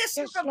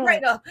transitioning for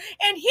greater.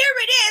 And here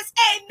it is,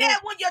 amen,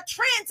 when you're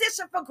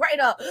transition for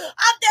greater.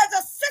 There's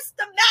a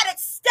systematic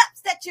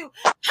steps that you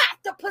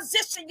have to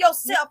position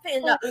yourself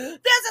in.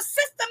 There's a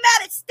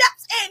systematic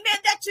steps,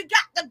 amen, that you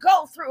got to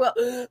go through.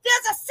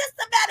 There's a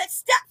systematic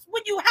steps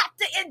when you have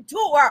to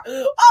endure,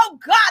 oh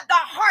God, the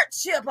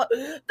hardship,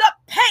 the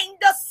pain,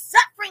 the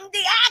suffering,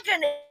 the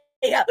agony.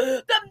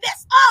 The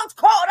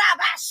misfortune.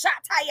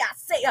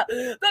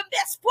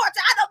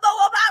 I don't know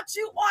about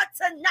you on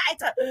tonight,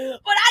 but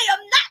I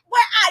am not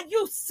where I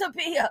used to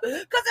be.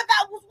 Because if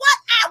I was what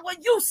I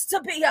would used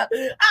to be, I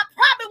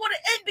probably would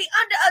have been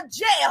under a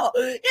jail.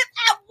 If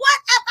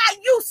I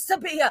used to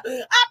be, I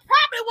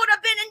probably would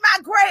have been in my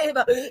grave.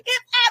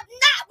 If I'm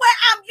not where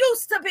I'm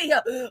used to be,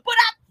 but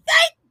I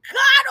thank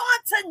God on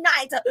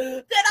tonight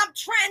that I'm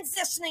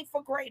transitioning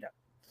for greater.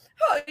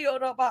 Come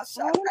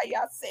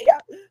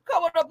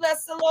on to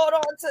bless the Lord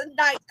on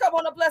tonight. Come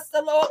on to bless the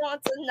Lord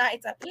on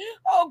tonight.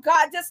 Oh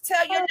God, just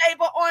tell your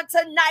neighbor on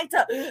tonight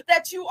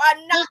that you are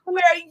not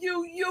where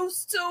you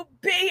used to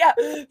be.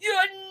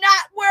 You're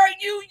not where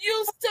you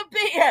used to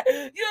be.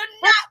 You're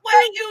not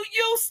where you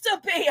used to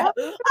be.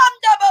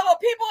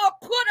 People are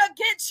put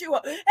against you,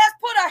 has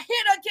put a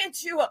hit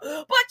against you, but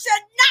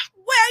you're not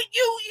where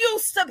you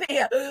used to be.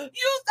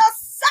 You are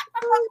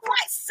suffering for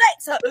Christ's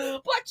sake,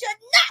 but you're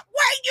not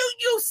where you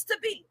used to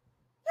be.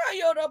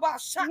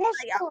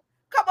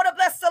 Come on to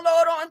bless the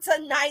Lord on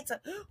tonight.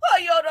 You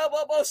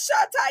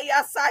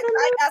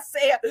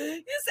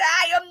say,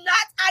 I am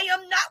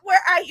not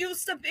where I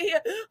used to be.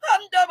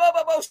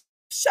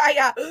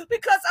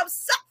 Because I'm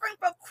suffering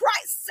for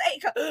Christ's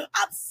sake.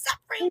 I'm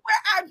suffering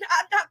where I'm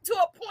not to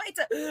a point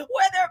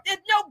where there is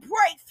no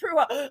breakthrough.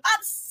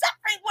 I'm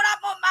suffering when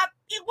I'm on my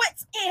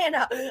wits end.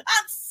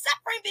 I'm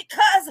suffering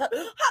because I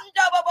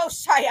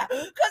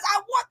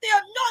want the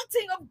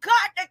anointing of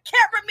God to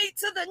carry me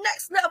to the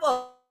next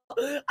level.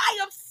 I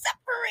am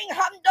suffering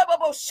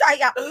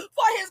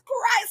for his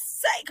Christ's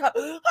sake,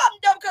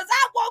 because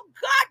I want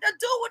God to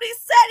do what he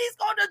said he's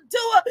going to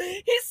do.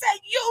 He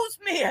said,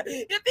 use me.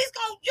 If he's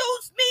going to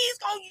use me,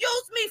 he's going to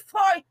use me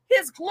for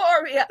his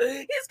glory.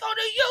 He's going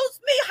to use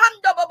me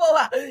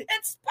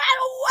in spite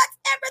of what's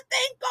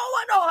everything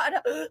going on,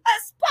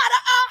 in spite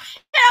of all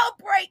hell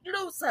break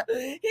loose.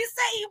 He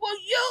said he will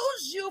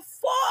use you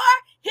for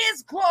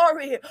his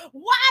glory.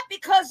 Why?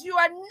 Because you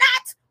are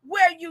not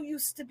where you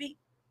used to be.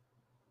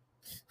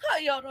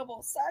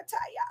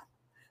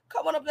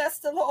 Come on, bless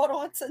the Lord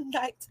on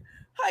tonight.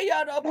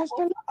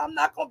 I'm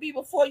not going to be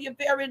before you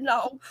very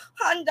long.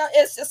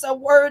 It's just a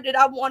word that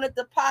I want to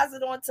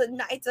deposit on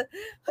tonight. That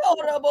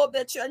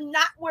you're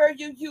not where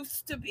you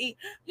used to be.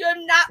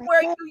 You're not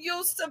where you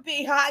used to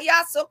be. So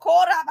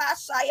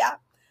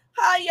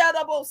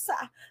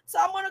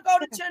I'm going to go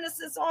to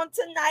Genesis on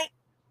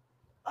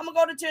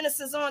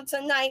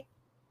tonight.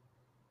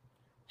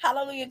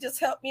 Hallelujah. Just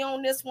help me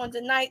on this one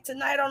tonight.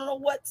 Tonight, I don't know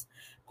what's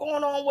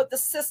going on with the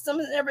system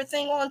and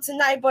everything on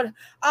tonight, but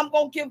I'm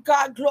going to give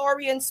God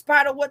glory in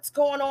spite of what's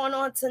going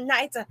on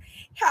tonight.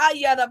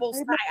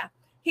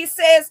 He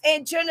says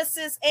in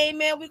Genesis,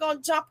 amen, we're going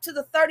to jump to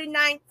the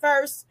 39th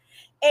verse,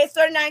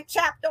 39th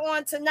chapter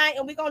on tonight,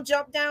 and we're going to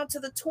jump down to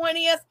the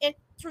 20th and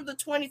through the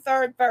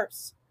 23rd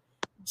verse.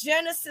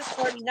 Genesis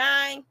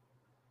 39,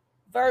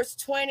 verse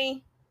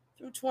 20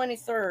 through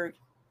 23rd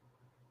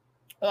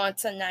on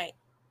tonight.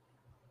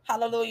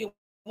 Hallelujah.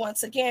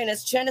 Once again,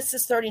 it's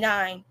Genesis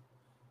 39,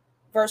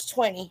 verse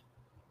 20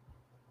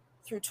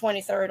 through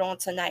 23rd on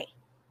tonight.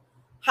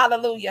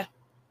 Hallelujah.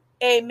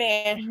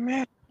 Amen.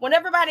 Amen. When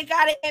everybody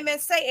got it, amen,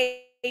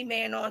 say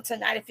amen on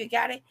tonight if you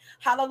got it.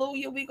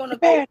 Hallelujah. We're going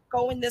to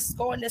go in this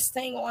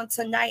thing on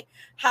tonight.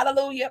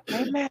 Hallelujah.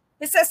 Amen.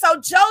 It says, so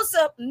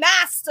Joseph,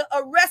 master,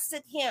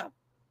 arrested him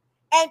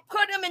and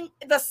put him in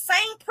the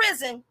same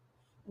prison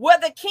where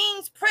the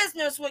king's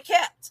prisoners were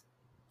kept.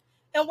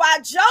 And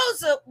while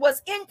Joseph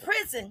was in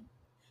prison,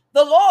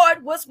 the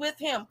Lord was with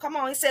him. Come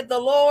on, he said the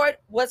Lord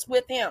was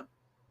with him.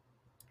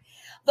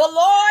 The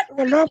Lord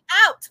reached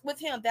out with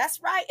him.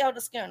 That's right,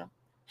 Elder Skinner.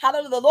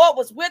 Hallelujah. The Lord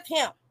was with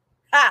him.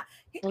 How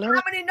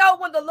many know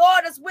when the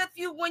Lord is with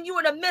you when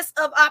you're in the midst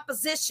of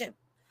opposition?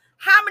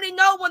 How many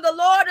know when the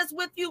Lord is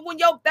with you when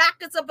your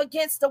back is up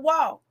against the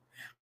wall?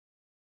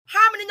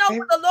 How many know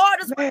when the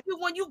Lord is with you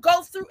when you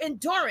go through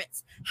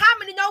endurance? How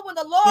many know when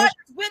the Lord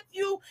is with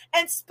you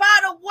in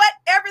spite of what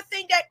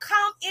everything that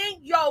come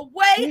in your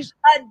way,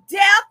 a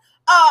death,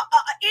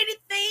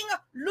 anything,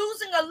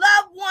 losing a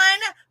loved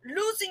one,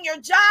 losing your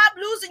job,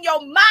 losing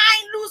your mind,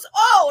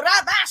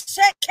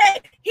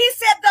 he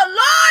said the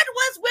Lord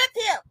was with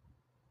him.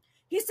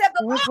 He said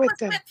the Lord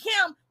was with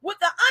him with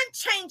the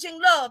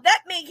unchanging love.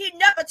 That means he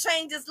never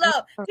changed his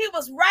love. He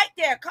was right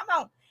there. Come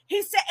on.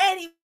 He said, and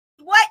he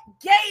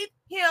gave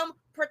him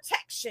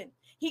protection.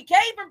 He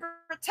gave him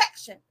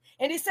protection.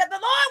 And he said the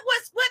Lord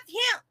was with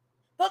him.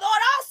 The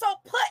Lord also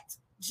put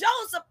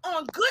Joseph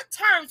on good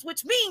terms,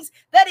 which means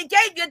that he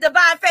gave you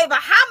divine favor.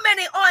 How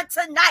many on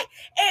tonight?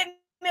 Amen.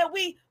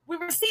 We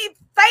received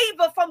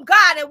favor from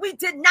God and we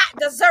did not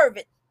deserve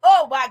it.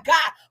 Oh my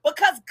God,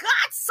 because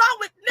God saw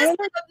it in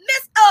the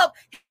midst of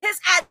his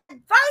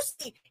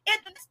adversity.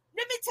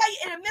 Let me tell you,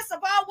 in the midst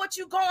of all what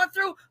you're going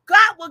through,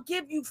 God will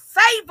give you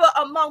favor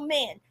among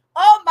men.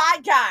 Oh my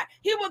God,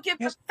 he will give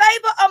you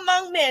favor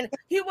among men.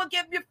 He will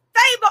give you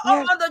favor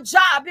on the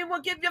job. He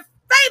will give you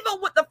favor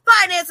with the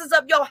finances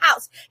of your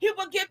house. He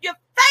will give you favor,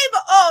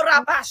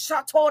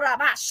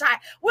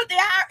 with the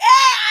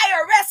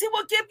IRS. He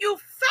will give you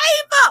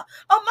favor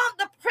among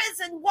the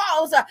prison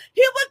walls.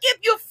 He will give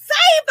you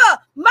favor.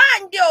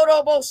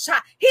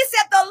 He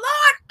said the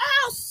Lord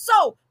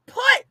also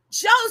put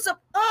Joseph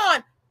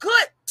on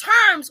good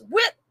terms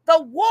with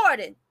the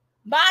warden.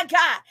 My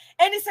God.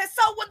 And he said,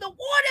 so when the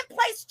warden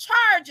placed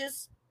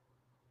charges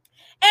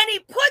and he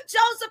put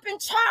Joseph in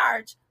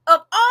charge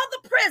of all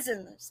the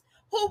prisoners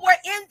who were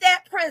in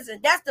that prison,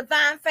 that's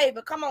divine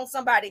favor. Come on,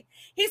 somebody.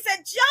 He said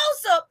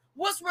Joseph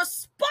was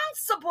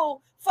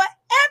responsible for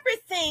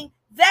everything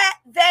that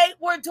they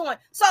were doing.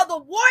 So the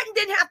warden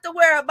didn't have to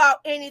worry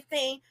about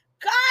anything.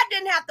 God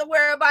didn't have to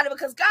worry about it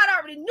because God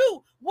already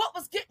knew what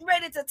was getting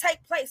ready to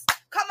take place.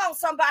 Come on,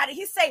 somebody.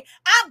 He said,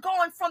 I'm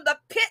going from the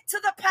pit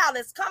to the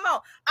palace. Come on.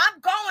 I'm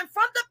going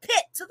from the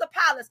pit to the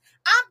palace.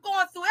 I'm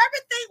going through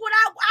everything when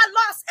I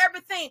lost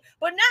everything.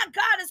 But now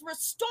God is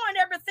restoring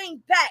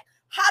everything back.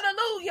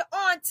 Hallelujah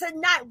on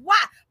tonight.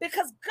 Why?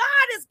 Because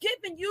God is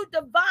giving you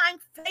divine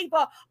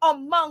favor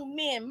among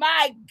men.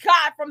 My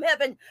God from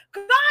heaven.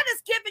 God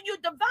is giving you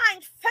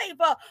divine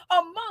favor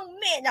among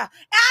men.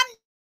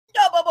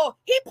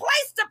 He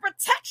placed the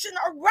protection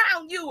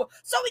around you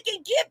so he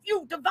can give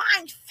you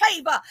divine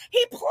favor.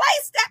 He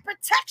placed that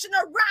protection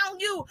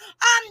around you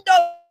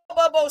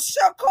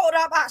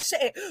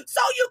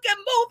so you can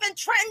move and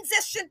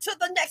transition to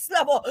the next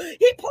level.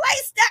 He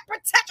placed that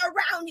protection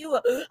around you.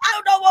 I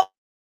don't know what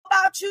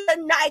about you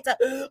tonight,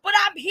 but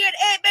I'm here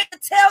to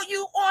tell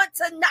you on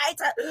tonight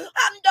that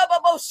I'm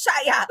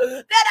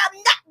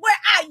not where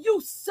I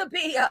used to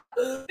be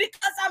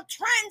because I'm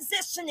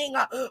transitioning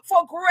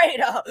for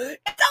greater. And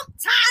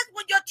sometimes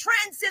when you're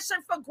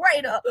transitioning for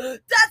greater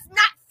does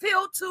not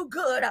feel too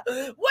good.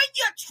 When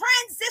you're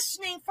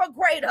transitioning for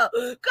greater,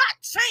 God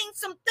changed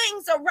some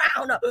things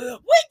around.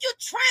 When you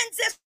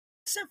transition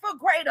for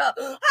greater,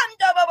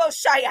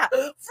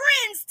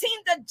 friends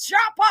seem to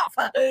drop off.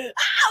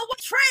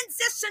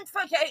 Transition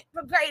for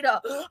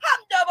greater.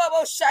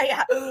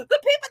 The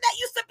people that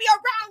used to be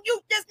around you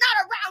is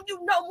not around you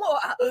no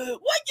more. When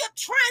you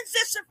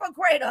transition for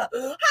greater,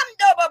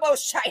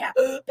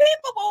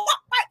 people will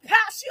walk right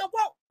past you and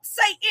won't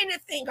say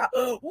anything.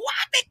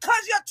 Why?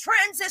 Because you're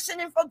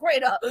transitioning for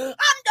greater. I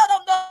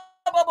don't know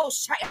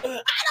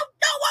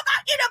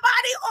about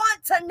anybody on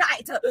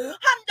tonight,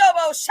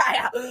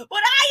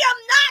 but I am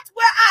not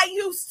where I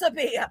used to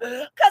be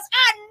because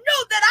I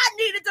knew that I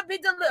needed to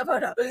be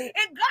delivered,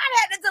 and God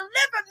had to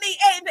deliver me,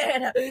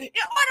 amen,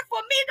 in order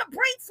for me to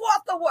bring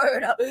forth the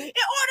word,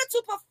 in order to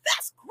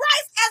profess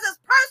Christ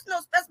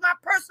as my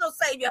personal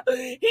savior.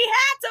 He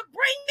had to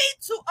bring me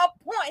to a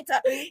point.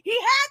 He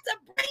had to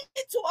bring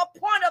me to a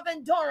point of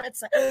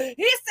endurance.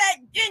 He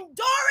said,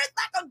 endure it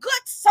like a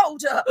good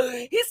soldier.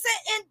 He said,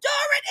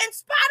 endure it in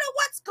spite of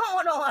what's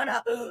going on.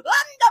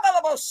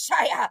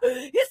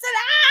 He said,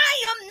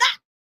 I am not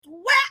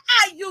where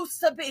I used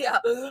to be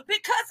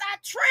because I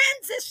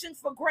transitioned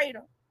for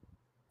greater.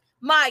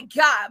 My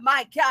God,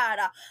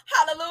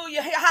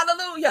 hallelujah,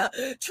 hallelujah.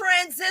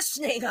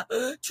 Transition is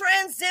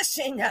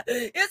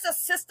a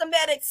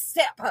systematic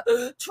step.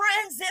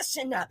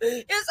 Transition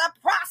is a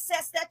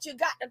process that you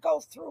got to go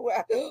through.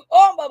 In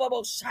order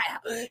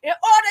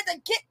to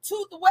get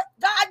to what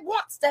God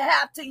wants to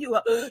have to you,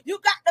 you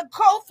got to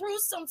go through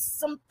some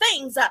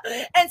things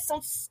and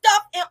some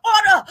stuff in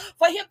order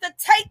for him to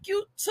take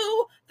you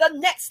to the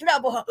next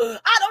level.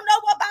 I don't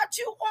know about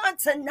you on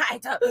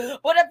tonight,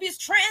 but if he's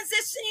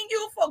transitioning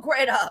you for greater,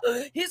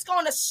 he's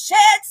going to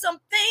shed some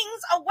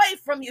things away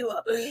from you.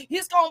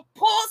 He's going to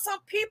pull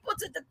some people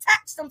to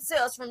detach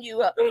themselves from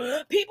you.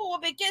 People will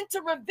begin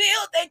to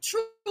reveal their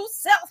true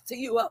self to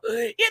you.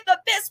 In the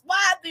midst while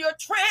you're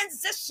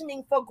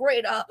transitioning for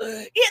greater,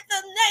 in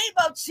the name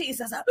of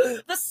Jesus,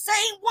 the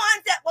same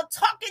ones that were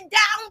talking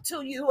down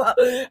to you, all of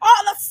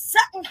a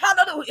sudden,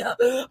 hallelujah,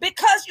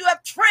 because you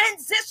have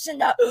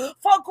transitioned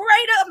for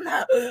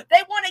greater,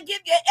 they want to give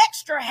you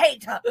extra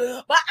hate. But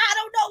I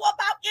don't know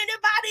about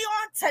anybody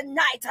on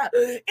tonight.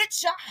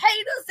 It's your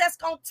haters that's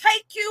going to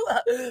take you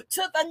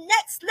to the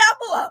next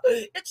level.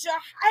 It's your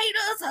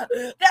haters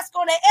that's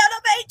going to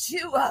elevate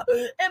you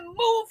and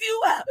move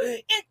you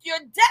if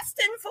you're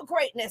destined for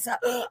greatness. I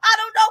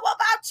don't know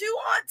about you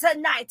on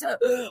tonight,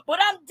 but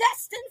I'm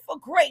destined for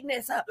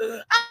greatness. I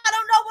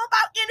don't know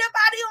about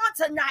anybody on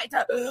tonight,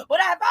 but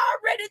I've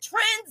already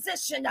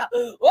transitioned.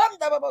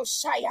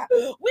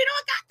 We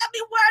don't got to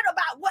be worried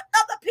about what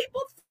other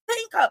people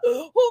think?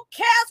 Who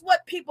cares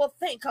what people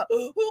think?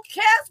 Who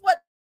cares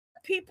what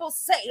people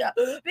say?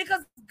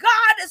 Because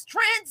God is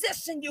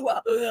transitioning you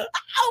out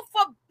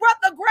for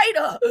brother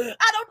greater.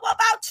 I don't know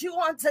about you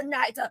on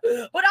tonight,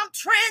 but I'm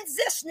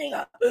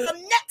transitioning the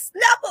next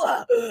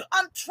level.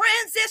 I'm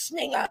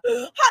transitioning.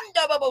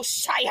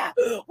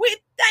 We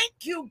thank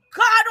you,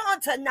 God, on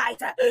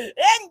tonight. He's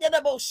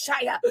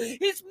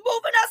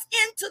moving us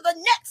into the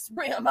next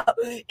realm,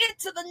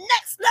 into the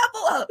next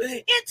level,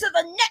 into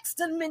the next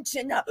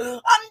dimension. I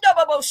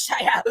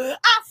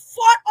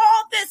fought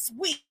all this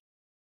week.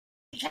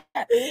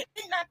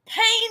 In my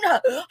pain,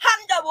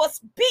 Honda was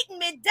beating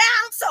me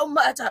down so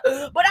much,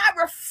 but I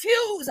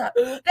refuse that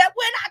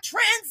when I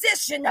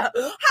transition,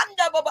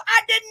 Honda,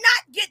 I did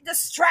not get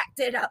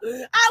distracted.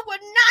 I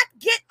would not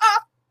get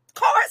off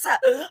course,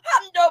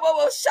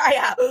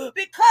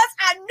 because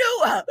I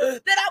knew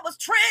that I was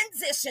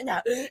transitioning.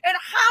 And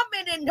how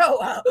many know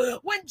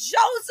when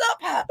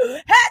Joseph had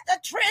to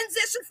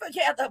transition for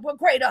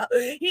greater,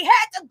 he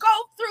had to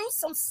go through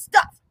some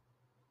stuff.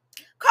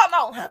 Come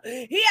on.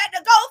 He had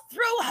to go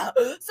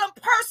through some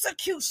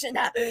persecution.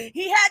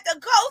 He had to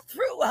go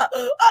through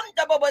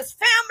his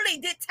family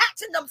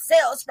detaching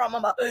themselves from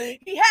him.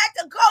 He had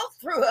to go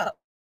through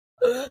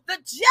the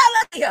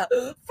jealousy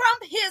from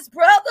his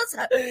brothers.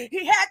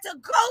 He had to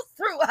go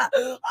through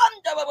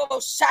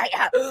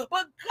but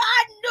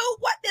God knew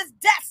what his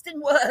destiny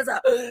was.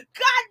 God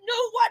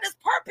knew what his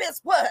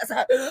purpose was,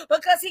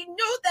 because he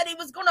knew that he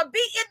was going to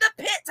be in the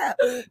pit.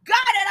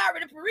 God had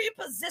already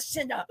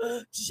repositioned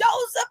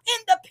Joseph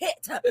in the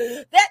pit.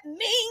 That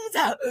means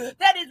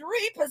that he's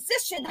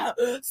repositioned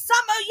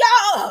some of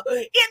y'all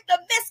in the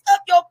midst of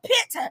your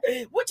pit,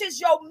 which is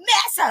your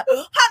mess.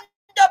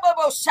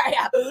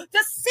 To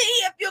see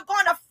if you're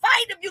going to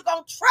fight, if you're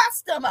going to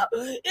trust him,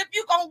 if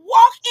you're going to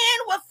walk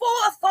in with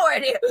full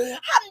authority. And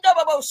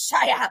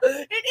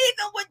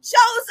even with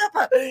Joseph,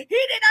 he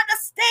didn't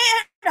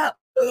understand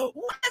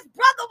when his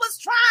brother was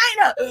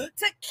trying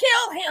to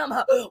kill him.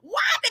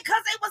 Why?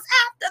 Because it was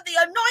after the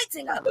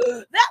anointing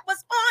that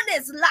was on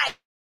his life.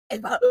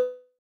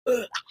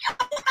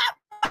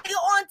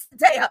 On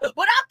today,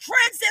 but I'm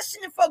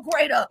transitioning for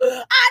greater.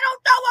 I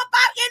don't know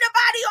about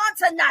anybody on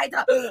tonight.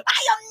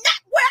 I am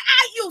not where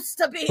I used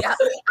to be. I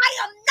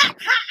am not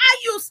how I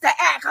used to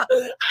act. I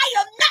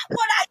am not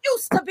what I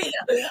used to be.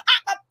 I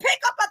could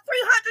pick up a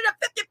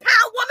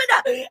 350-pound woman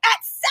at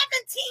 15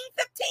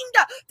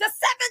 to 17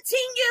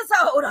 years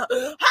old.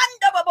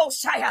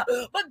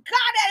 But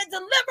God had to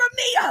deliver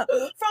me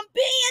from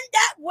being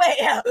that way.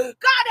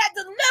 God had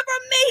to deliver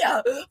me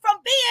from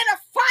being a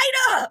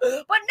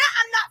fighter. But now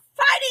I'm not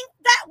fighting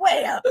that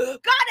way.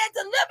 God had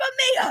delivered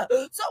me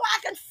so I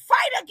can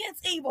fight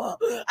against evil.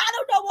 I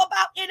don't know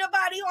about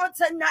anybody on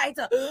tonight.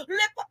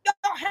 Lift up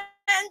your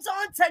hands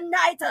on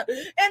tonight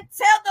and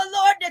tell the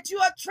Lord that you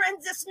are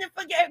transitioning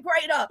for your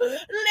greater.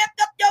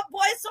 Lift up your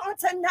voice on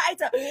tonight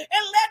and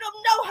let him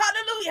know,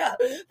 hallelujah,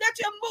 that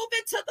you're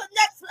moving to the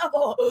next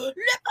level.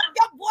 Lift up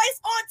your voice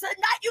on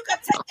tonight. You can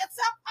take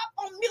yourself up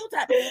on mute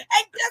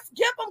and just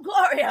give him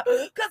glory,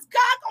 because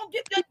God gonna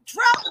give you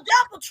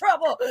double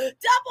trouble,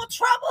 double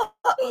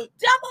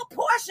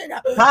portion,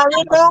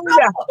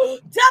 Hallelujah.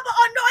 double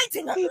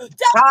anointing,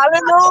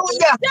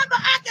 Hallelujah. double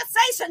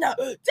accusation,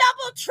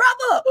 double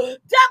trouble,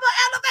 double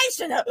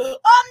elevation.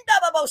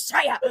 Double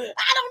Shia. I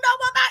don't know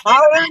about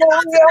anybody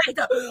on Hallelujah. tonight.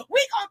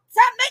 We gonna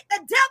make the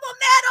devil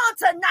mad on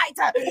tonight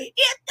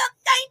in the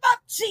name of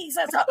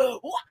Jesus.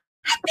 Why?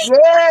 Because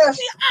Yes.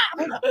 we are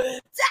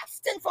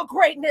destined for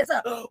greatness.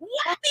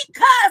 Why?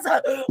 Because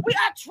we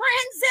are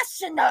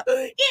transitioned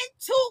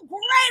into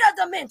greater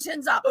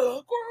dimensions,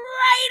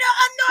 greater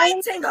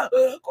anointing,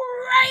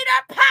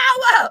 greater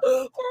power,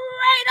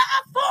 greater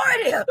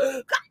authority.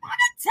 Come on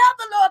and tell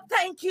the Lord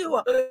thank you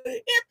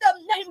in the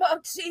name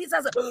of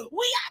Jesus.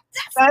 We are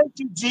destined. Thank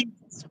you,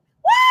 Jesus.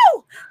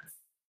 Woo!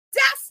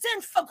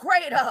 Destined for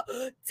greater.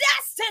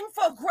 Destined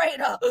for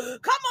greater.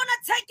 Come on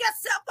and take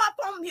yourself up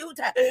on mute.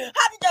 We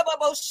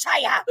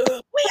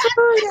are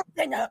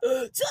destined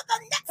to the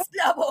next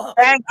level.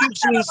 Thank you,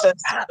 Jesus.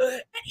 And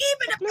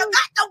even if you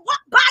got to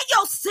walk by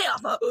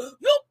yourself,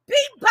 you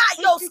be by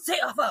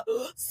yourself.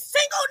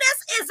 Singleness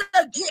is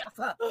a gift.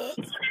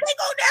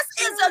 Singleness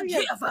is a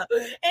gift.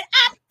 And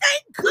I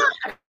thank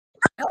God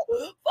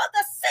for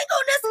the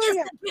singleness is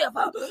the gift,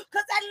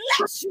 because that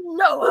lets you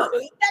know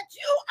that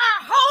you are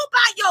whole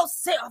by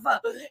yourself,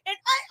 and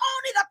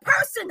only the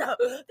person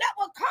that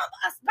will come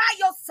by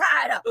your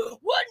side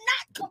will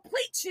not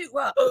complete you,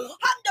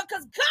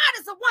 because God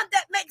is the one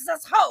that makes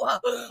us whole.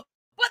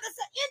 But it's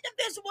an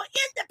individual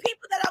in the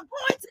people that are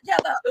going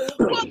together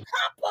will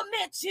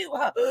complement you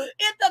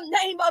in the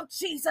name of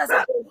Jesus.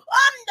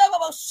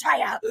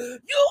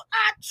 You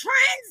are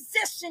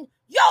transitioning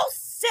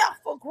yourself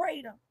for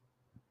greater.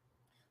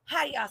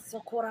 Hiya,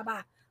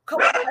 Sokoraba.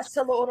 Come on, bless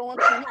the Lord on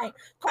tonight.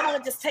 Come on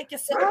and just take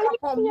yourself up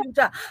on mute.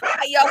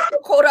 Hiya,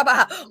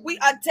 Sokoraba. We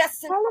are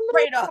destined for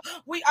greater.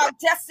 We are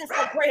destined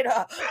for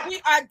greater. We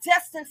are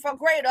destined for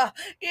greater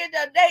in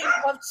the name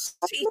of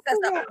Jesus.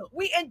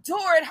 We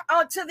endured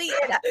unto the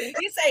end.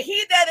 He said,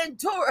 he that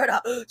endured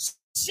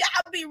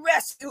shall be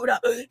rescued.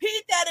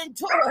 He that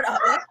endured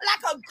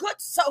like a good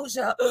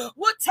soldier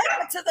will take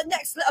it to the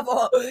next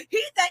level.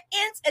 He that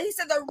ends, and he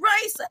said the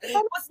race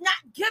was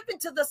not given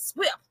to the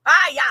swift.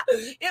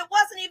 It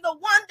wasn't even the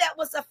one that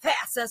was the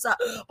fastest,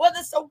 but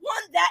it's the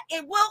one that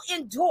it will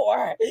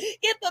endure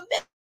in the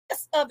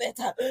midst of it.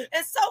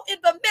 And so in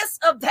the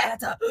midst of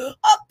that,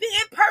 of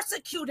being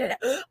persecuted,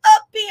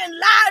 of being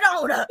lied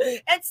on,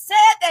 and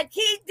said that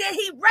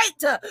he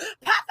raped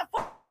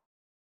Potiphar,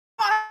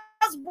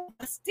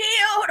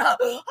 still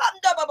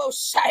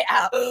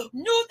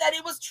knew that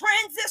he was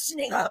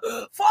transitioning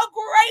for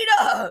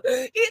greater.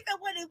 Even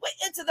when he went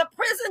into the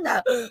prison,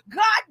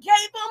 God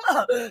gave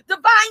him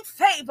divine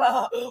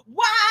favor.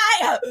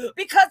 Why?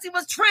 Because he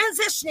was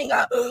transitioning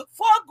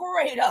for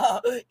greater.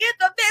 In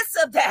the midst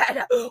of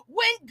that,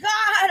 when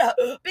God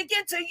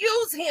began to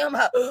use him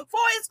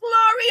for his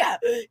glory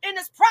in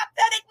his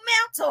prophetic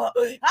mantle,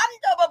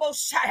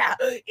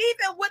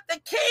 even with the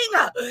king,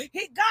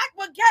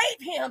 God gave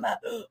him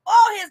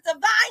all his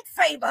divine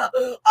favor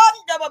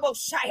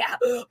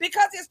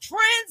because he's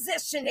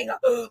transitioning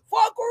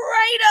for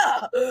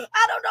greater.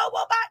 I don't know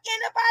about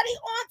anybody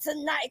on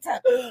tonight.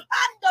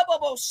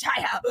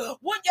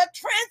 When you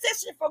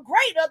transition for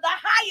greater, the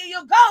higher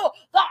you go,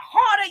 the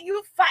harder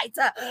you fight.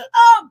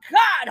 Oh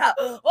God.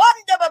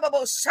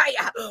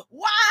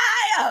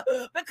 Why?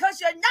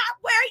 Because you're not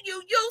where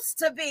you used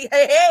to be.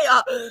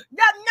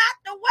 You're not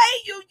the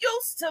way you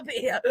used to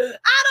be. I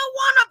don't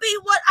want to be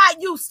what I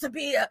used to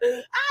be. I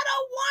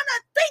don't want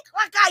to think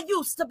like I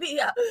used to be.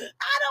 I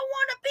don't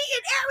want to be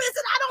in areas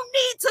that I don't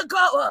need to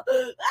go.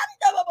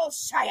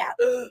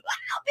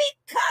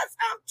 Because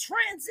I'm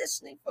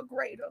transitioning for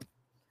greater.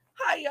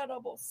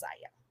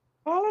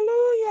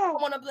 Hallelujah.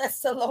 Come on and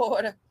bless the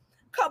Lord.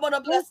 Come on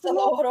and bless the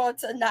Lord on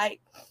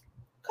tonight.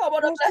 Come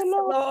on and bless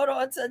the Lord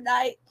on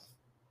tonight.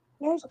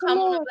 Come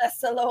on and bless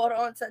the Lord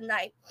on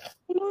tonight.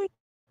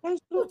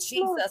 Oh,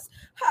 Jesus.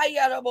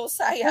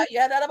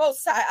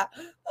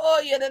 Oh,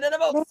 yeah.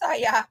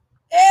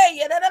 Hey,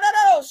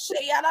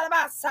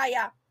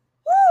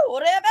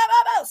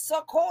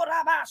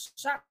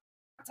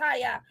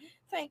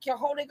 thank you,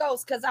 Holy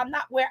Ghost, because I'm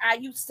not where I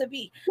used to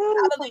be.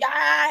 Hallelujah.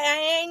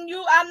 I ain't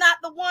you. I'm not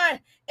the one.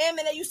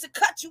 Amen. They used to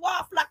cut you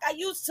off like I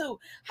used to.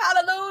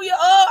 Hallelujah.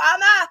 Oh, I'm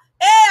not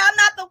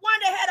the one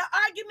that had an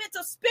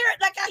argumentative spirit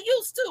like I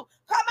used to.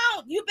 Come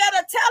on. You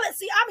better tell it.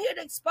 See, I'm here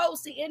to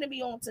expose the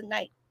enemy on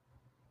tonight.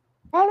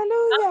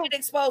 Hallelujah. I'm here to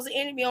expose the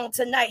enemy on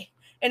tonight.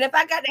 And if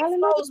I got to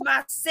expose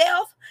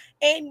myself,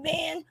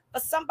 amen, for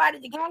somebody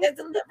to get their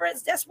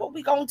deliverance, that's what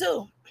we're going to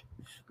do.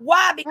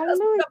 Why? Because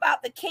we're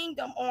about the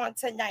kingdom on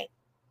tonight.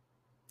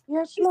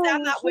 Yes, He said,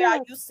 I'm not where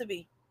I used to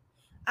be.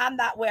 I'm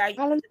not where I used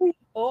to be.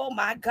 Oh,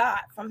 my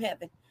God, from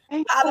heaven.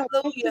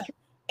 Hallelujah.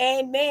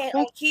 Amen.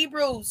 On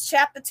Hebrews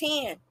chapter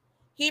 10.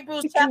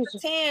 Hebrews chapter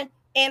 10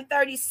 and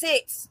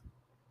 36.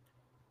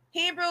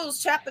 Hebrews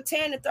chapter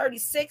 10 and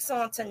 36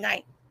 on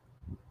tonight.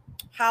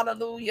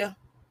 Hallelujah.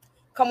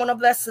 Come on and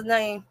bless the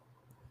name.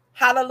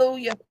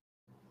 Hallelujah.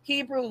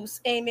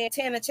 Hebrews, amen,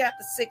 10 and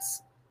chapter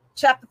 6,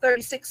 chapter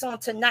 36 on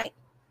tonight.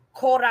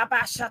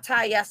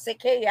 Korabashataya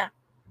sekeya.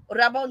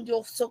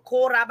 Rabondio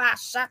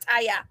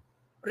sokorabashataya.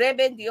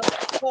 Rebendio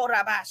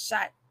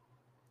korabashat.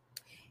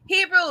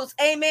 Hebrews,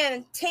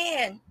 amen,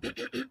 10,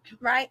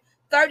 right?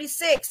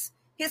 36.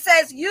 He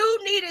says, you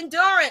need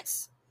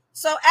endurance.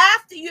 So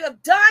after you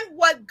have done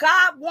what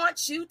God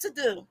wants you to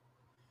do,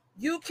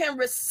 you can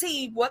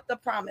receive what the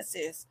promise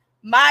is.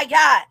 My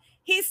God.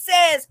 He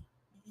says,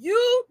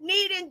 you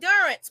need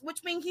endurance,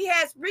 which means he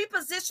has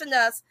repositioned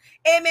us,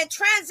 amen,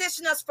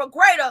 transitioned us for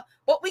greater,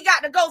 but we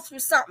got to go through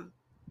something.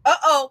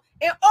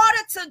 In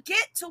order to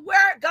get to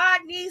where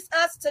God needs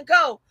us to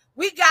go,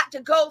 we got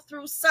to go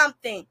through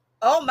something.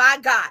 Oh my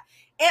God.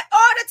 In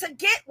order to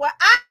get where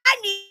I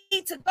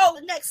need to go to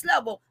the next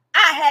level,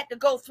 I had to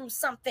go through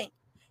something.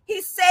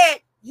 He said,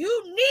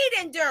 you need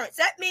endurance.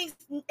 That means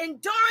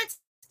endurance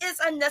is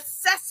a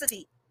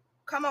necessity.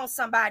 Come on,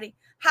 somebody.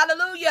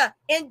 Hallelujah.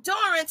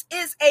 Endurance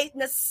is a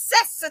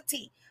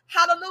necessity.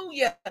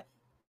 Hallelujah.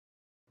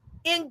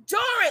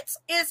 Endurance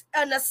is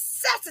a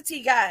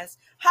necessity, guys.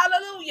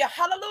 Hallelujah.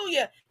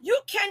 Hallelujah. You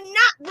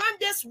cannot run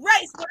this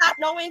race without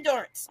no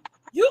endurance.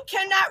 You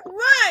cannot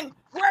run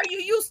where you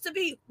used to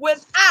be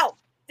without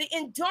the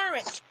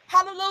endurance.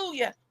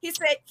 Hallelujah. He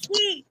said,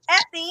 he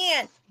at the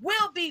end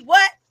will be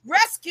what?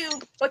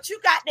 Rescued, but you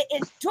got to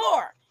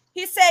endure.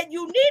 He said,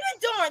 you need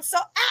endurance. So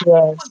after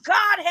what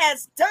God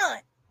has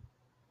done,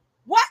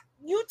 what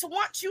you to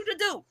want you to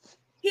do,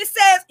 he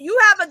says, you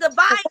have a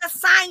divine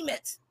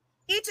assignment.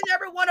 Each and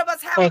every one of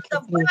us have a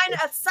divine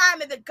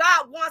assignment that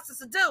God wants us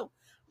to do.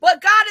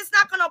 But God is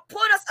not going to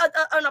put us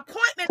an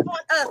appointment on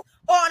us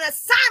or an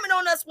assignment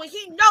on us when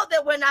he knows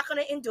that we're not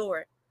going to endure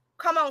it.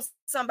 Come on,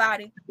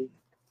 somebody.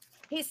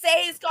 He says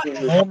he's going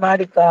to do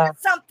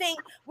something.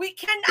 We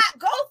cannot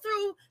go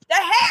through the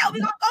hell. We're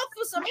going to go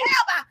through some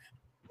hell.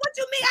 What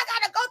do you mean I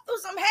got to go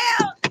through some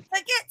hell to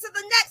get to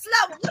the next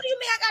level? What do you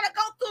mean I got to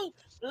go through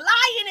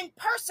lying and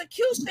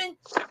persecution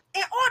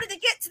in order to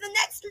get to the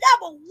next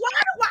level? Why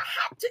do I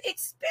have to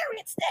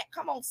experience that?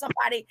 Come on,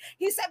 somebody. somebody.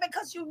 He said,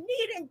 because you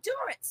need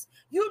endurance.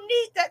 You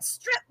need that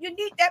strength. You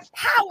need that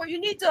power. You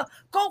need to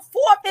go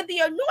forth in the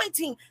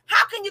anointing.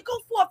 How can you go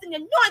forth in the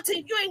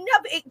anointing if you ain't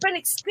never been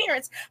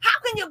experienced? How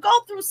can you go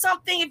through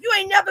something if you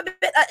ain't never been,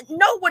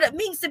 know what it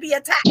means to be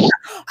attacked?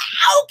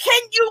 How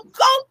can you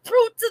go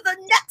through to the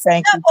next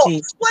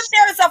level when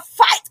there's a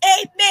fight?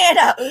 Amen.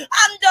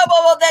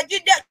 That you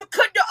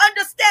couldn't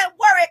understand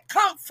where it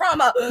come from.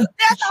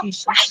 There's a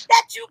fight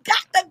that you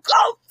got to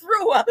go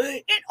through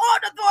in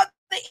order for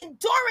the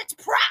endurance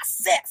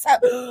process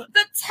to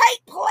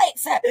take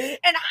place.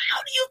 And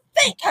how do you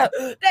think that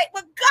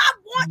what God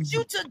wants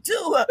you to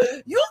do,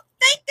 you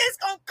think it's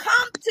going to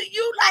come to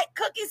you like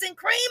cookies and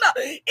cream?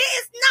 It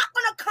is not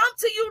going to come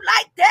to you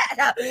like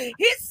that.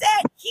 He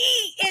said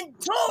he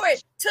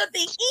endured to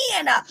the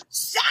end,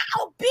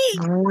 shall be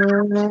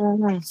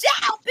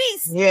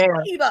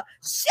saved,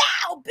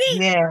 shall be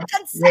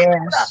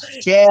reconciled.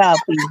 Shall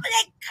be.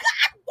 That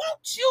God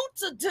wants you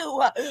to do,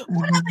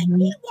 whatever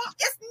he wants,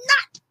 it's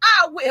not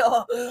our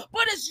will,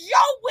 but it's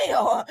your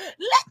will. Let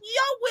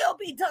your will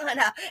be done. And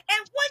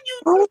when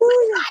you do what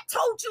God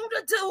told you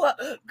to do,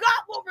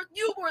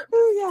 you will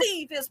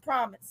receive his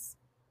promise.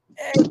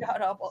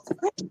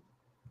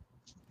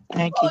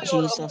 Thank you,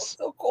 Jesus.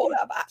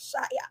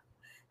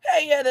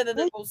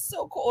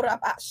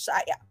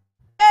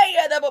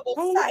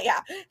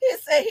 He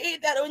said, he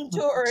that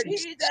endured,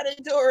 he that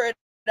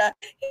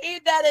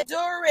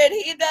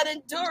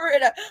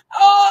endured.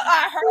 Oh,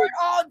 I heard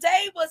all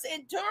day was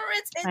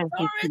endurance. Thank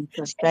you,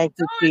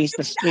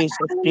 Jesus.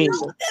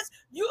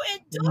 You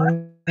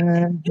endure.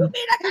 You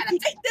mean I gotta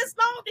take this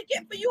long to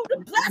get for you to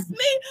bless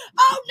me?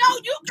 Oh no,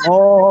 you got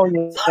to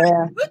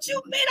endure. What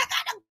you mean I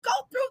gotta go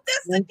through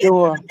this to get to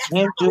the next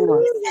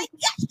level? He said,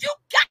 yes, you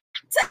got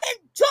to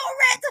endure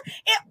it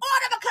in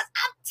order, because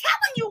I'm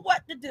telling you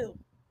what to do.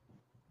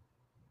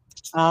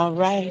 All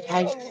right.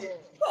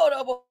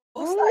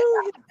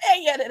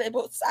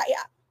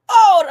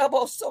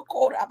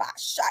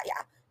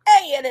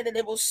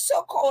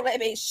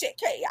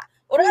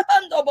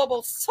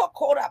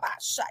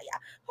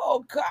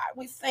 Oh God,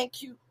 we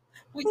thank you.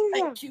 We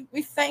thank you.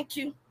 We thank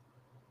you.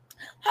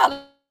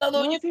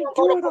 Hallelujah.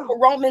 Go to Book of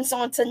Romans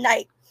on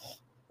tonight.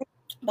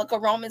 Book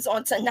of Romans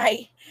on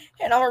tonight.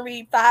 And I'm going to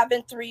read 5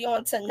 and 3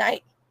 on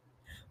tonight.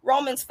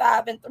 Romans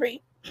 5 and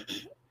 3.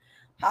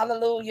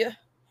 Hallelujah.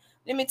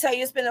 Let me tell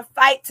you, it's been a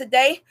fight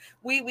today.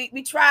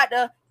 We tried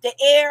the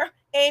air,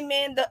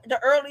 amen, the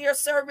earlier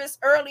service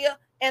earlier,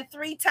 and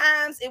 3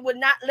 times it would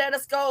not let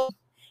us go.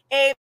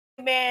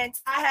 Amen.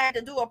 I had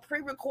to do a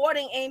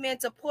pre-recording, amen,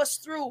 to push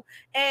through,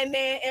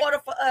 amen, in order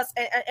for us.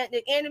 And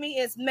the enemy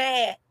is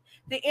mad.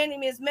 The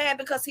enemy is mad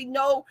because he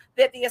know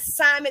that the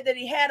assignment that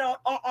he had on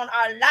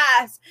our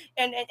lives,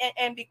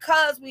 and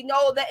because we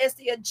know that it's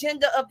the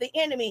agenda of the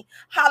enemy.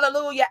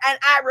 Hallelujah. And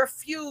I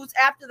refuse.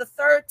 After the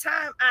 3rd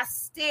time, I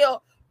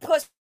still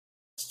push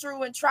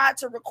through and try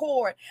to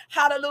record.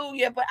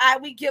 Hallelujah. But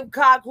we give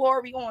God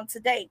glory on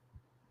today.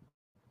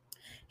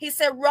 He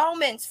said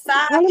Romans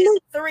 5 and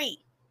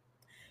 3.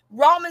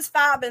 Romans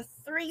 5 and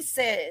 3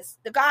 says,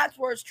 the God's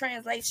Words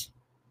translation,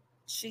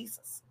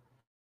 Jesus.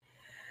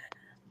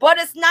 But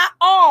it's not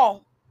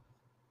all.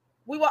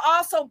 We will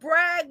also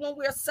brag when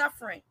we're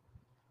suffering,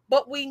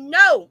 but we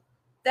know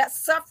that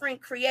suffering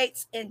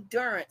creates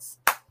endurance.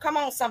 Come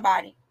on,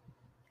 somebody.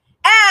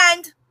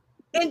 And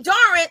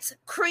endurance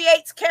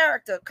creates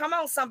character. Come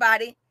on,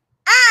 somebody.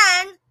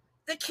 And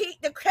the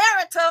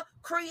character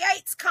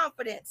creates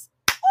confidence.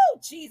 Oh,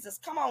 Jesus.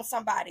 Come on,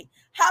 somebody.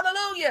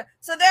 Hallelujah.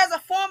 So there's a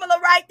formula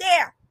right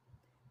there.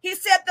 He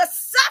said the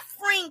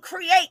suffering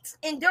creates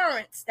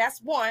endurance.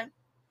 That's one.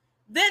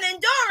 Then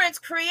endurance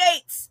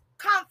creates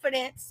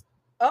confidence.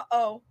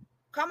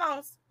 Come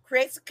on.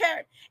 Creates a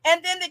character.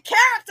 And then the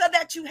character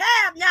that you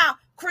have now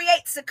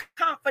creates a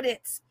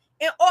confidence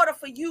in order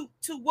for you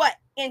to what?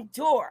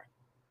 Endure.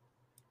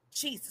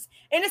 Jesus.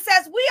 And it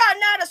says we are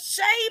not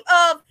ashamed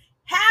of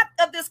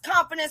half of this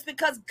confidence,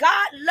 because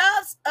God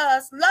loves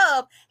us.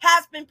 Love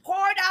has been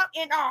poured out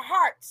in our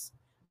hearts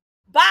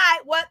by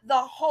what? The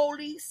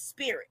Holy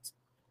Spirit.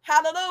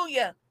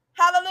 Hallelujah.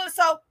 Hallelujah.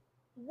 So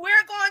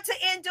we're going to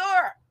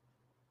endure.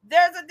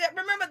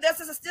 Remember, this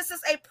is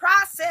a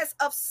process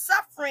of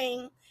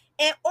suffering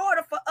in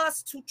order for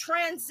us to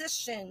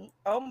transition,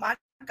 oh my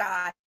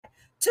God,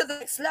 to the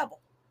next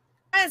level.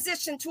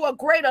 Transition to a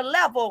greater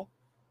level.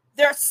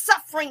 Their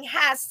suffering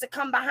has to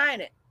come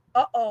behind it.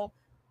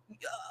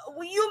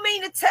 You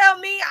mean to tell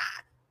me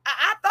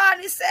I thought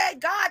he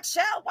said God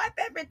shall wipe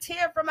every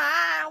tear from my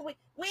eye.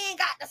 We ain't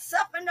got to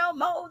suffer no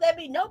more. There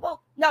be no more.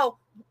 No,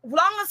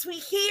 long as we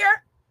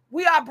hear,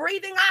 we are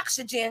breathing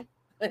oxygen.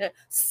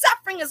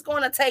 Suffering is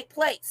going to take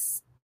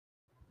place.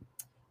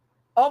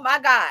 Oh my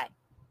God.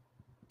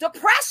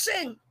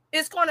 Depression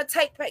is going to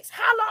take place.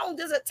 How long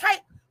does it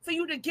take for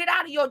you to get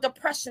out of your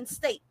depression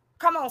state?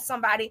 Come on,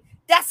 somebody.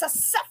 That's a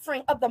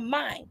suffering of the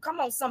mind.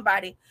 Come on,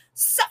 somebody.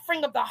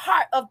 Suffering of the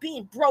heart, of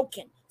being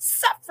broken.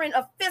 Suffering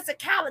of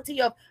physicality,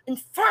 of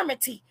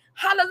infirmity.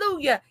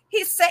 Hallelujah.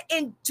 He said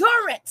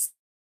endurance.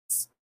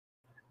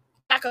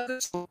 Like a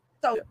good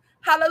soldier.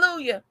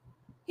 Hallelujah.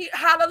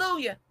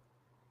 Hallelujah.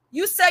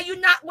 You say you're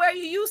not where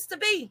you used to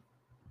be.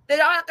 That,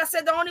 like I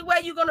said, the only way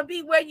you're going to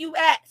be where you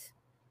at.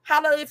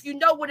 Hallelujah. If you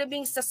know what it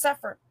means to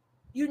suffer.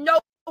 You know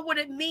what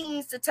it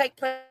means to take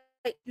place.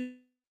 You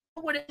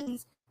know what it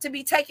means to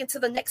be taken to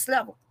the next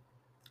level.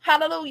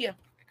 Hallelujah.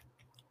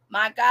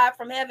 My God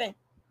from heaven.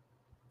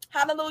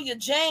 Hallelujah.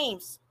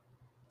 James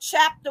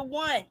chapter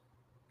 1.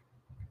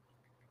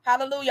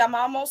 Hallelujah. I'm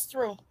almost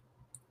through.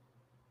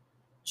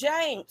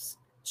 James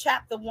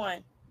chapter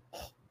 1.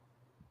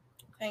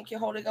 Thank you,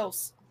 Holy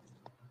Ghost.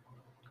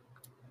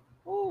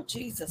 Oh,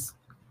 Jesus.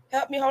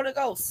 Help me, Holy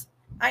Ghost.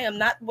 I am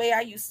not the way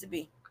I used to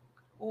be.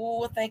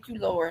 Oh, thank you,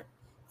 Lord.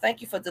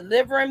 Thank you for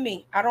delivering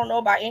me. I don't know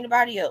about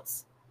anybody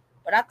else,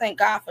 but I thank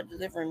God for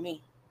delivering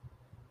me.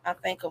 I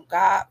thank him,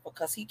 God,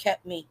 because he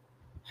kept me.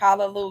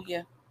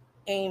 Hallelujah.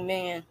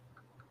 Amen.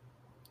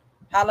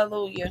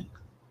 Hallelujah.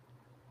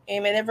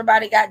 Amen.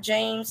 Everybody got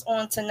James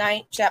on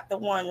tonight, chapter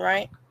 1,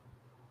 right?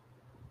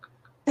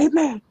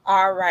 Amen.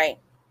 All right.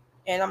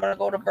 And I'm going to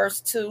go to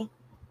verse 2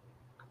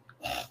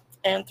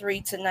 and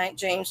 3 tonight.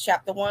 James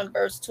chapter 1,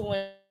 verse 2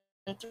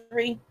 and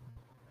 3.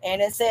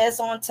 And it says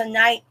on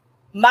tonight,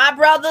 my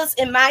brothers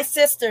and my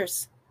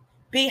sisters,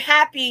 be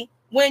happy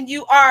when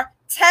you are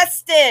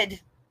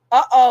tested.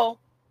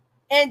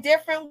 In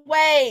different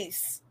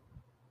ways.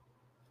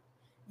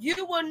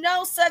 You will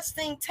know such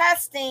thing,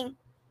 testing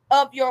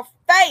of your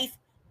faith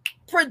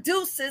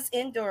produces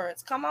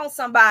endurance. Come on,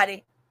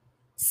 somebody.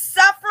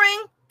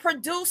 Suffering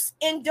produces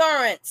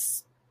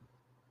endurance.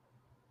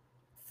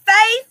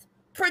 Faith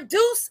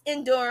produces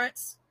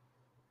endurance,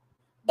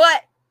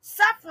 but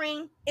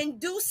suffering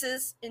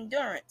induces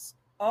endurance.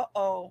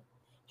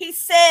 He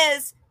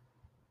says,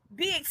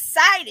 be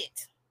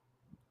excited.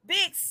 Be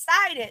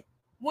excited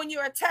when you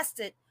are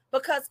tested,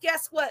 because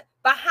guess what?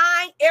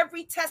 Behind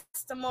every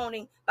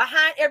testimony,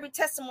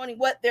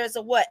 what? There's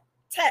a what?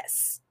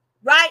 Test,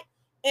 right?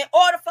 In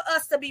order for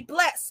us to be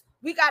blessed,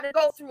 we got to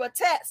go through a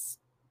test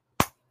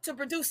to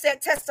produce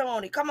that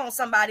testimony. Come on,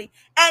 somebody.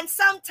 And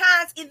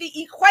sometimes in the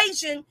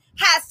equation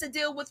has to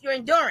deal with your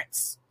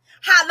endurance.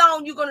 How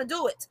long you going to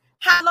do it?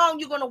 How long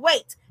you going to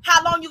wait?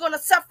 How long you going to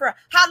suffer?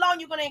 How long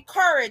you going to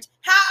encourage?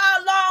 How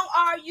long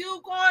are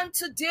you going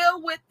to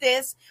deal with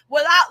this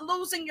without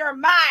losing your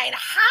mind?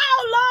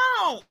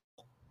 How long?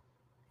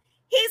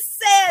 He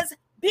says,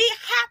 be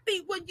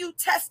happy when you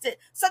test it.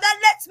 So that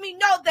lets me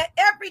know that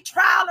every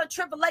trial or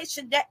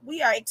tribulation that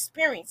we are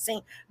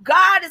experiencing,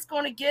 God is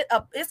going to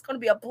it's going to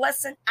be a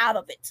blessing out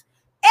of it.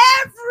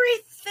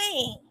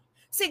 Everything.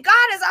 See, God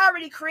has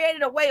already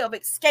created a way of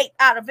escape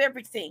out of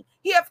everything.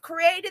 He has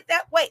created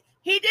that way.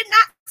 He did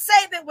not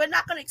say that we're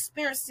not going to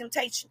experience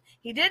temptation.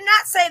 He did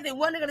not say that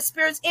we're not going to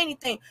experience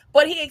anything,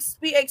 but we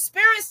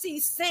experience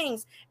these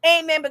things,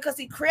 amen, because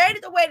he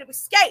created the way to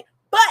escape.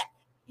 But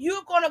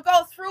you're going to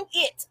go through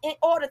it in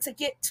order to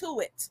get to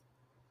it.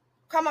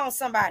 Come on,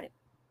 somebody.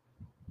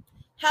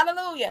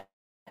 Hallelujah.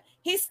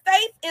 His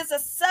faith is a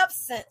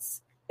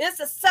substance. It's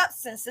a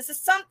substance. This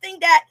is something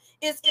that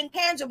is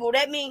intangible.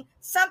 That means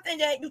something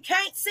that you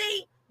can't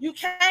see, you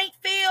can't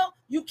feel,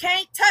 you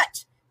can't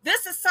touch.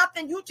 This is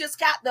something you just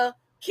got to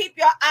keep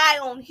your eye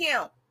on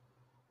him.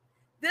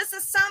 This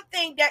is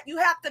something that you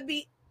have to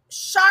be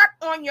sharp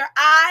on your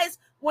eyes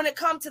when it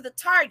comes to the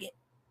target.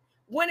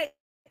 When it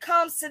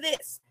comes to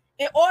this,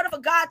 in order for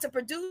God to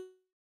produce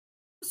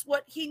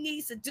what he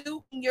needs to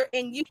do in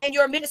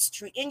your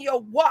ministry, in your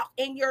walk,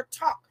 in your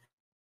talk,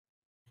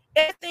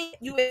 everything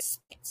you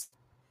experience.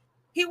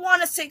 He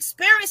wants us to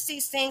experience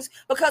these things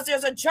because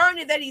there's a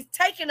journey that he's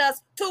taking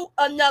us to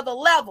another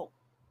level.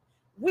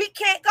 We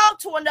can't go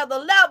to another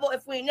level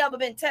if we've never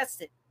been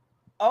tested.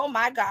 Oh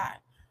my God.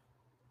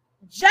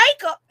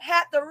 Jacob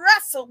had to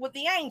wrestle with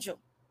the angel.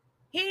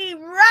 He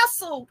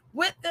wrestled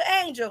with the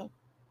angel.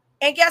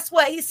 And guess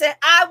what? He said,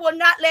 I will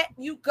not let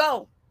you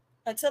go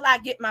until I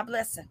get my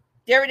blessing.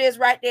 There it is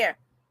right there.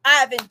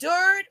 I've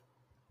endured.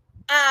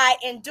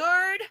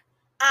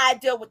 I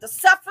deal with the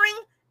suffering.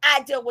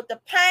 I deal with the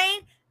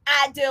pain.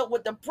 I deal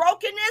with the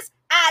brokenness.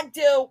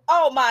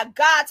 Oh my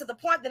God, to the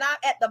point that I'm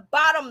at the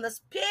bottom of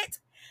this pit.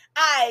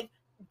 I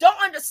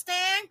don't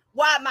understand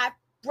why my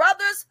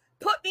brothers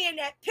put me in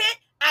that pit.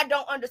 I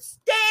don't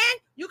understand.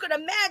 You can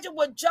imagine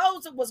what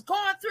Joseph was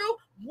going through,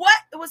 what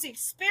was he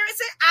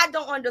experiencing. I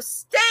don't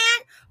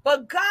understand.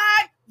 But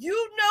God, you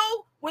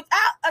knew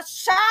without a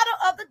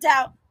shadow of a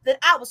doubt that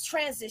I was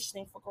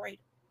transitioning for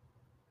greater.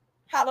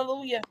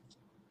 Hallelujah.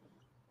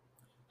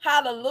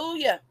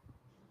 Hallelujah.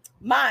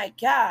 My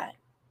God.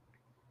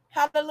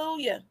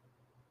 Hallelujah.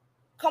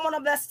 Come on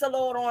and bless the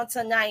Lord on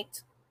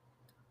tonight.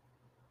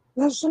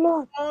 Bless the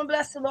Lord. Come on,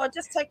 bless the Lord.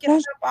 Just take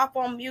yourself off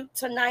on mute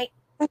tonight.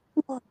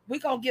 We're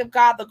going to give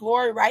God the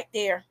glory right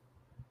there.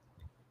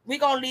 We're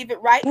going to leave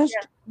it right there.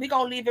 We're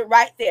going to leave it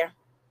right there.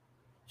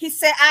 He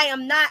said, I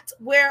am not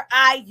where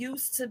I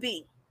used to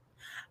be.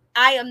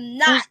 I am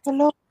not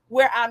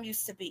where I'm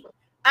used to be.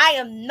 I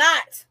am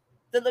not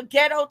the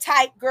ghetto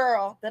type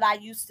girl that I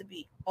used to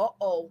be. I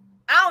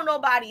don't know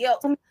nobody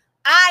else.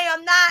 I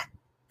am not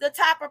the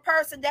type of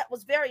person that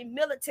was very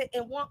militant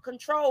and want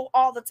control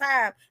all the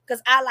time because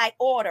I like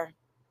order.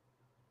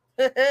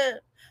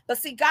 But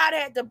see, God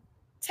had to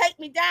take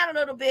me down a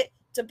little bit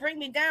to bring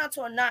me down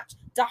to a notch,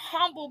 to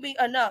humble me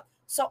enough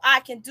so I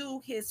can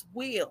do his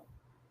will.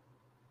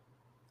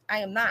 I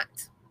am not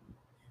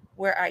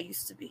where I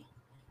used to be,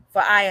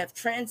 for I have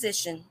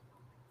transitioned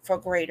for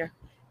greater.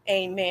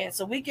 Amen.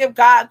 So we give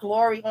God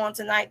glory on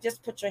tonight.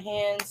 Just put your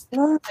hands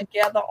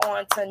together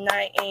on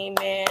tonight.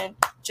 Amen.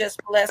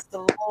 Just bless the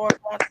Lord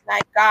on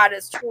tonight. God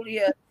has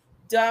truly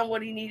done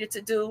what he needed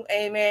to do.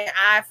 Amen.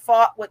 I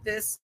fought with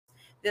this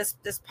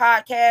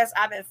podcast.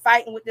 I've been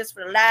fighting with this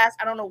for the last,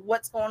 I don't know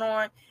what's going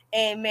on.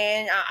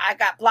 Amen. I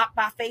got blocked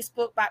by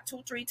Facebook about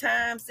 2-3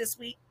 times this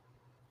week.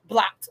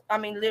 Blocked. I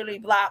mean, literally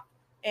blocked.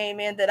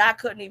 Amen. That I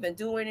couldn't even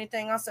do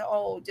anything. I said,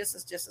 oh, this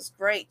is just as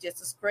great,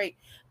 just as great.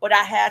 But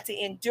I had to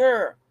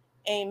endure.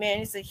 Amen.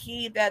 He said,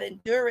 he that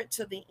endureth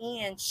to the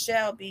end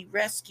shall be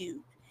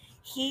rescued.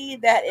 He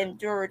that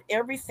endured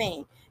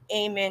everything,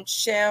 amen,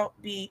 shall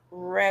be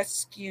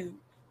rescued.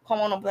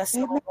 Come on and bless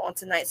the Lord on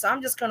tonight. So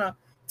I'm just gonna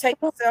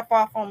take myself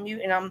off on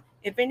mute, and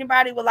if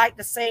anybody would like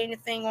to say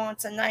anything on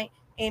tonight,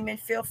 amen,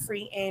 feel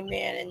free,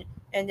 amen,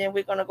 and then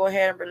we're gonna go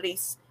ahead and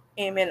release,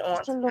 amen,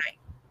 on tonight.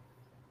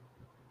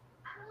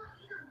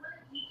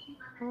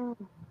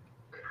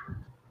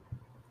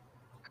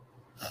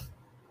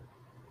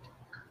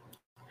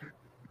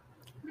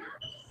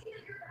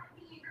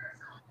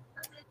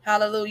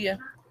 Hallelujah.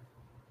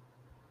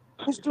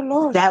 Praise the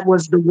Lord. That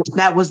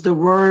was the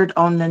word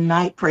on the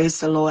night.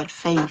 Praise the Lord.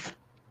 Faith.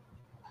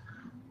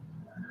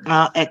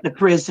 At the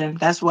prison.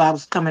 That's where I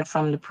was coming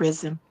from, the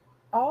prison.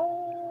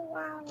 Oh,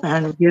 wow.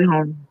 Trying to get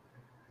home.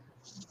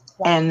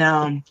 Wow.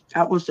 And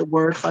that was the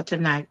word for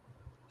tonight.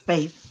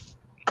 Faith.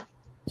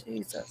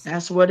 Jesus.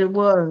 That's what it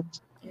was.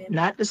 Yeah.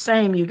 Not the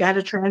same. You got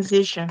to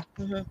transition.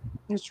 Mm-hmm.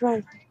 That's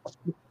right.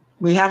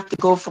 We have to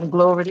go from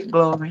glory to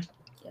glory.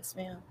 Yes,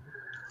 ma'am.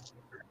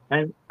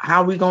 And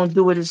how we going to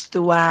do it is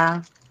through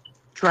our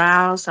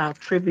trials, our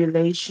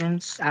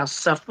tribulations, our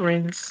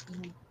sufferings.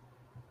 Mm-hmm.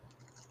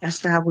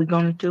 That's how we're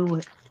going to do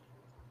it.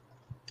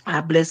 I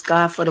bless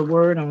God for the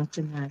word on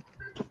tonight.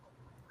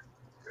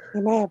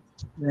 Amen.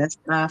 Bless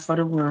God for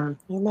the word.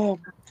 Amen.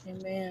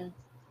 Amen.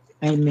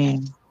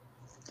 Amen.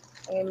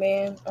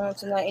 Amen. On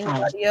tonight,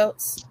 anybody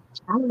else?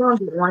 I'm going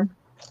to get one.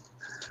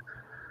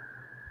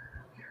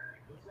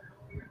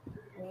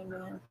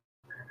 Amen.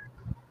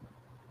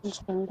 Praise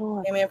the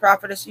Lord. Amen.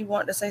 Prophetess, you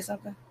want to say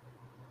something?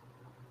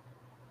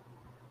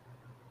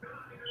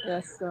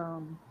 Yes.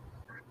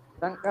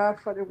 Thank God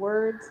for the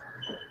word.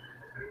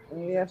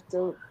 And we have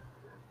to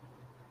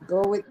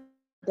go with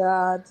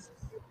God.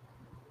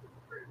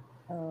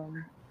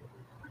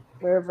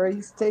 Wherever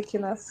He's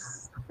taking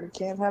us, we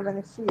can't have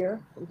any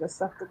fear. We just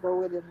have to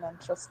go with Him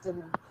and trust in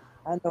Him.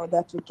 I know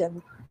that we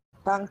can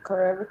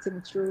conquer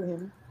everything through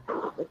Him,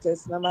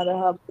 because no matter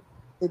how big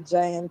the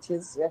giant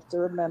is, we have to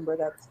remember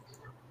that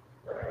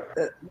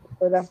the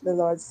word of the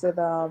Lord said,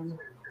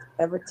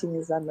 everything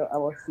is under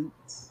our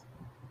feet.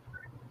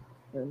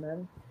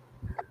 Amen.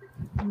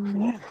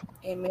 Amen.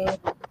 Amen.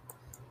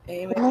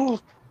 Amen. Amen.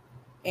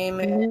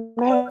 Amen.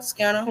 Amen.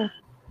 Scanner.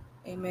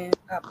 Amen.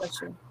 God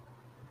bless you.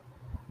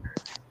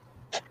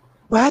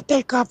 Well, I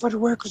thank God for the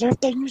word, because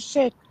everything you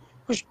said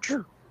was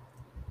true.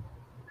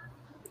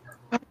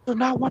 I do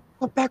not want to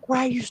go back where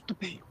I used to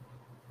be.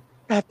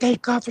 And I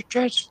thank God for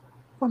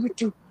transforming me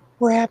to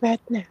where I'm at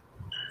now.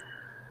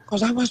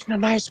 Because I wasn't a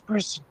nice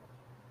person.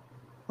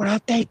 But I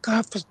thank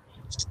God for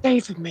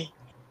saving me.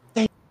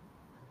 Put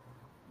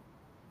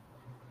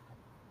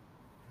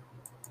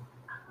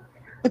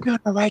me on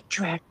the right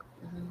track.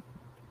 Mm-hmm.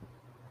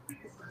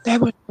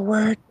 That was the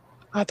word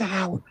of the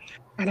hour.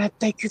 And I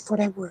thank you for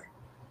that word.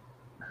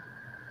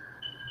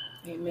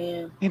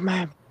 Amen.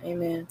 Amen.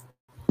 Amen.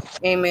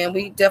 Amen.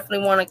 We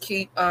definitely want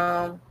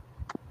to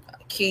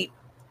keep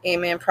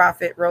amen,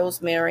 Prophet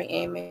Rosemary,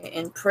 amen,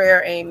 in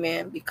prayer,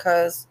 amen,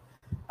 because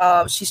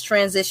she's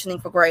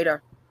transitioning for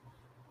greater.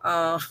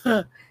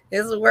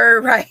 Here's a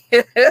word right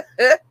here.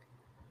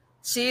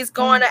 She's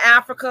going to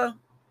Africa,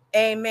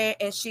 amen,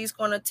 and she's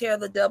going to tear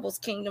the devil's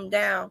kingdom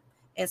down.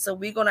 And so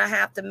we're going to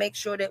have to make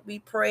sure that we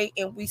pray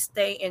and we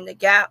stay in the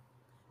gap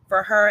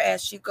for her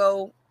as she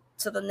go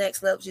to the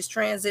next level. She's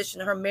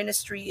transitioning. Her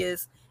ministry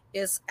is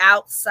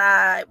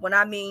outside. When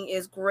I mean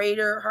is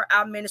greater,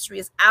 our ministry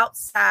is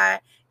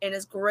outside and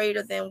is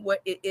greater than what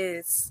it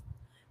is.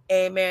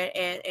 Amen.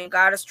 And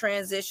God is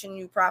transitioning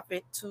you,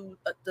 prophet, to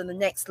the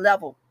next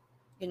level.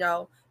 You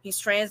know,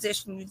 He's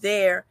transitioning you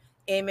there.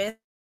 Amen.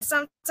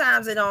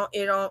 Sometimes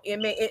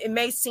it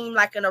may seem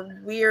like in a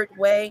weird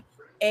way.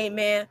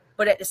 Amen.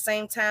 But at the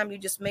same time, you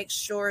just make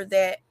sure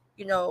that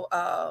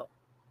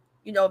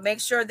make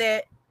sure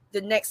that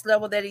the next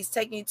level that He's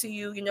taking you to,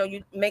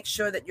 you make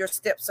sure that your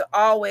steps are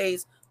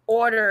always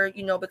ordered,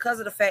 because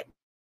of the fact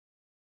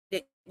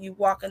that you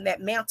walk in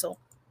that mantle,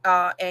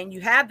 and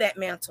you have that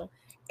mantle.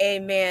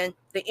 Amen.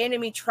 The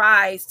enemy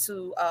tries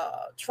to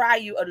try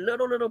you a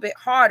little bit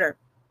harder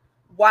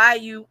while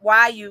you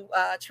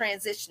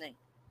transitioning.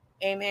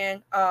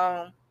 Amen.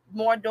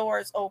 More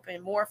doors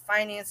open, more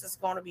finances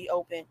going to be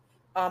open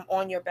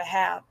on your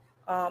behalf.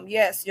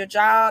 Yes, your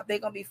job, they're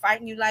gonna be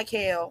fighting you like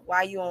hell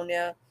while you on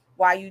there,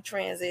 while you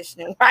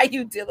transitioning, while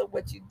you dealing with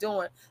what you're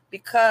doing,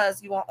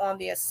 because you are on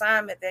the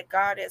assignment that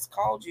God has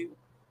called you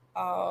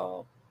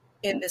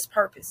in this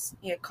purpose.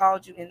 He had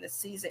called you in this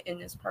season, in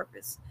this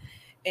purpose.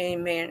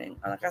 Amen. And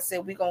like I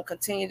said, we're gonna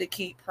continue to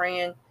keep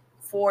praying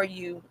for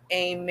you.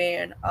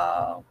 Amen.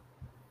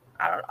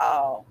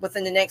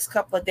 Within the next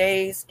couple of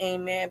days,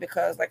 amen.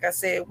 Because like I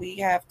said, we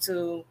have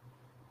to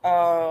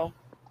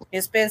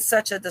it's been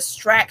such a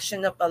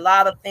distraction of a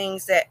lot of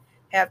things that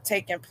have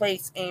taken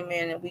place,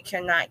 amen, and we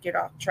cannot get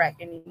off track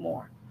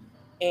anymore.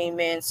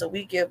 Amen. So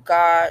we give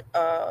God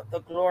the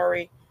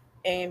glory.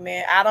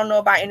 Amen. I don't know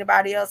about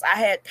anybody else. I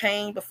had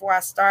pain before I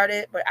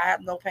started, but I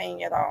have no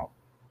pain at all.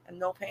 And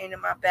no pain in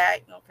my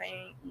back, no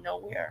pain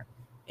nowhere.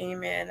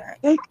 Amen. I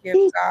Thank give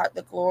you. God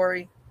the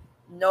glory.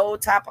 No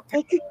type of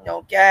pain, Thank you.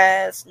 no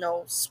gas,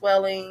 no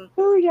swelling,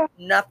 Hallelujah.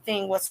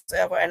 nothing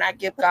whatsoever. And I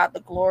give God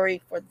the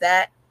glory for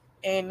that.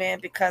 Amen.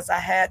 Because I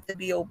had to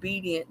be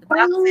obedient. The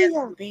Bible says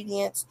Hallelujah.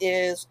 obedience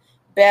is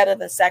better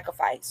than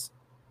sacrifice.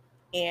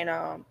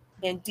 And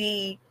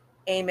indeed,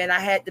 amen, I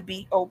had to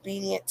be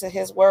obedient to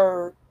his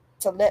word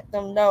to let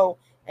them know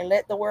and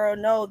let the world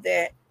know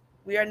that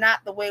we are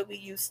not the way we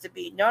used to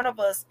be. None of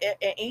us, and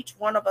each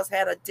one of us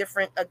had a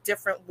different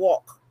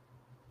walk.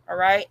 All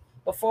right.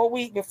 Before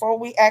we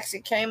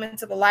actually came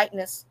into the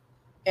likeness,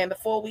 and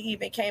before we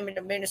even came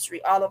into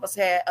ministry, all of us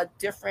had a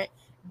different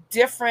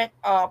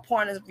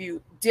point of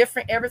view,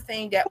 different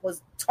everything that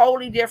was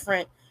totally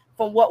different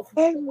from what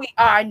Amen. we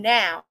are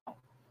now.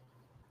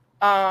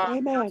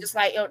 Amen. Just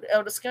like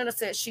Elder Skinner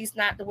said, she's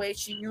not the way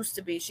she used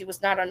to be. She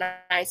was not a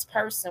nice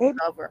person, Amen.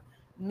 whatever.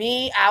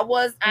 Me, I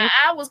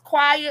was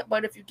quiet,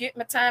 but if you get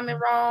my timing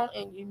wrong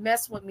and you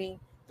mess with me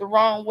the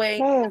wrong way,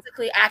 Amen.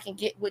 physically, I can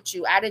get with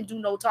you. I didn't do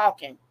no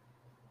talking.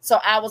 So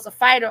I was a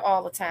fighter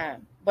all the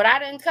time. But I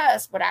didn't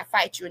cuss, but I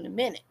fight you in a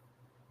minute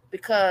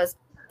because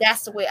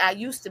that's the way I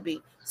used to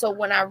be. So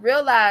when I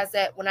realized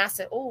that, when I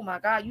said, "Oh my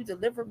God, you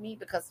delivered me,"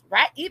 because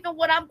right, even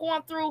what I'm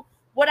going through,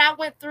 what I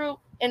went through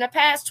in the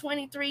past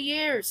 23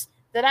 years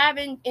that I've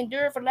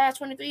endured for the last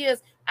 23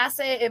 years, I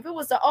said, if it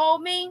was the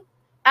old me,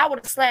 I would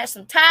have slashed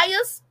some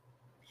tires.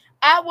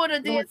 I would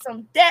have did Lord.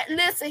 some that.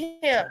 Listen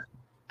here,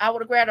 I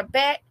would have grabbed a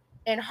bat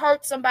and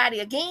hurt somebody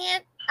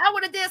again. I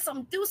would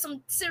have do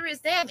some serious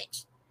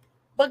damage.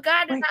 But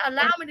God did Wait. not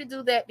allow me to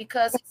do that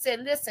because He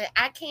said, listen,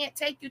 I can't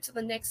take you to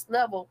the next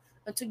level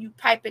until you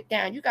pipe it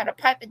down. You got to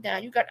pipe it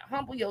down. You got to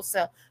humble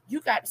yourself.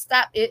 You got to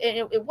stop it.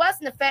 And it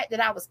wasn't the fact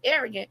that I was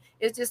arrogant.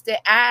 It's just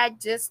that I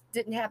just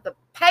didn't have the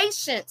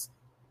patience.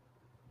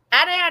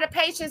 I didn't have the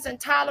patience and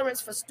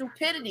tolerance for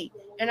stupidity.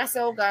 And I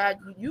said, oh God,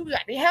 you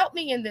got to help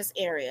me in this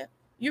area.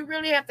 You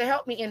really have to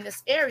help me in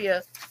this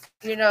area.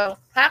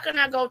 How can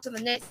I go to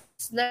the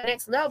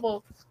next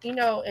level,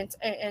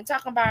 and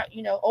talking about,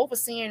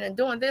 overseeing and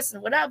doing this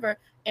and whatever.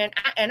 And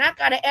I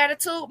got an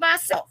attitude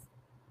myself.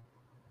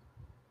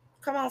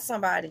 Come on,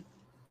 somebody.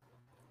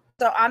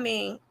 So I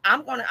mean,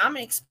 I'm gonna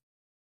expose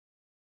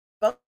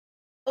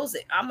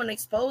it. I'm gonna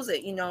expose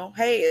it.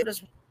 Hey,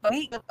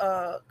 we give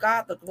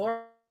God the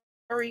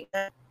glory,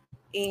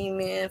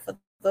 amen. For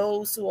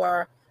those who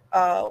are,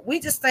 we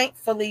just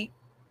thankfully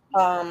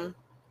am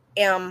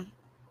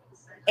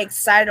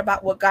excited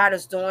about what God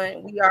is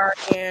doing. We are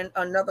in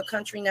another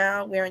country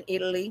now. We're in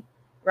Italy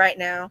right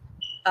now.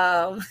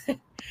 Um,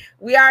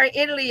 we are in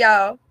Italy,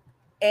 y'all.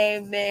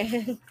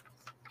 Amen.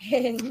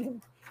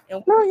 and,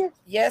 and Hallelujah.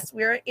 yes,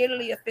 we're in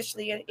Italy,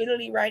 officially in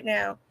Italy right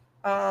now.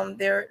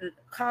 They're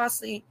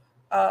constantly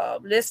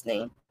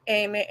listening.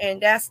 Amen.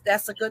 And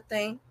that's a good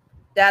thing.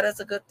 That is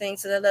a good thing.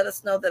 So they let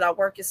us know that our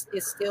work is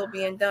still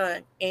being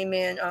done.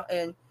 Amen.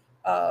 And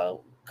uh,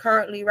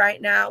 currently,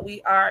 right now,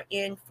 we are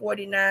in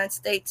 49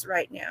 states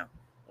right now.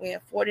 We're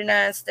in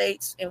 49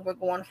 states, and we're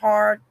going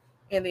hard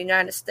in the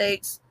United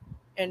States.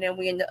 And then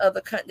we in the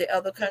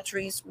other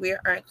countries. We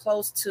are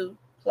close to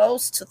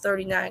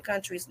 39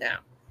 countries now.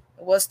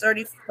 It was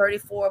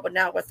 34, but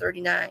now we're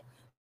 39.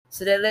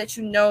 So that lets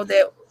you know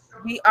that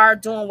we are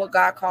doing what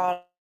God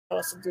called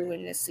us to do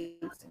in this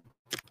season.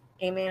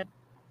 Amen.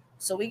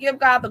 So we give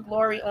God the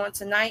glory on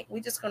tonight.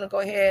 We're just going to go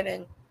ahead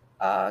and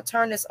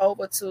turn this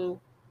over to,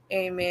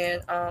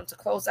 amen, to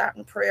close out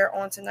in prayer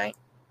on tonight.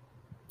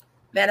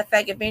 Matter of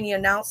fact, if any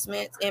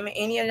announcements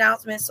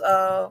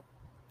that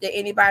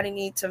anybody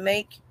need to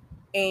make,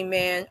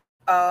 amen,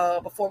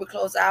 before we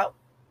close out,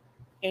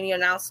 any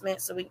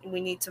announcements that we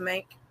need to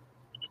make?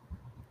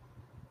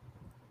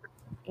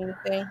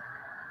 Anything?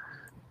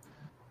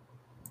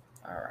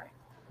 All right.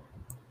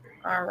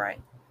 All right.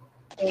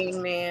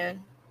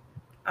 Amen.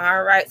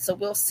 All right. So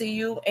we'll see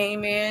you.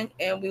 Amen.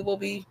 And we will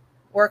be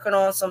working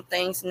on some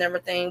things and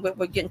everything.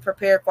 We're getting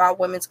prepared for our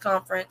women's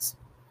conference.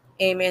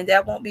 Amen.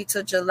 That won't be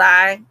till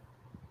July.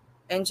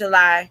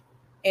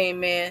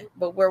 Amen.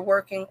 But we're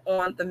working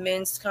on the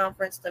men's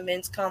conference,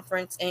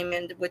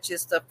 amen, which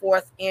is the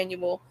 4th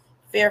annual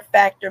Fear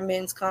Factor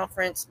Men's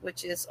Conference,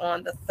 which is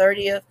on the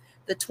 30th,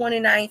 the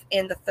 29th,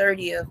 and the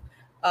 30th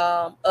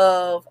of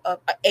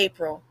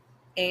April.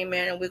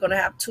 Amen. And we're going to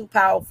have two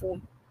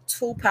powerful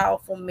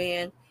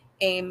men,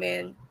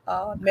 amen,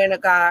 man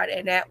of God,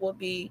 and that will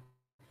be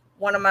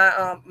one of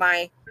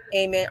my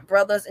amen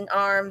brothers in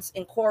arms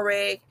in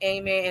Correg,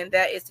 amen, and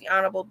that is the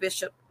Honorable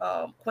Bishop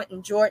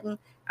Quentin Jordan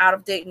out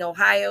of Dayton,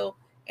 Ohio.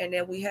 And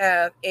then we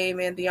have,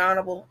 amen, the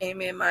Honorable,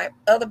 amen, my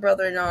other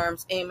brother in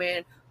arms,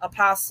 amen,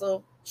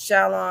 Apostle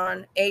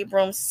Shalon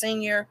Abrams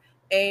Sr.,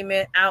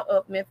 amen, out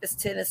of Memphis,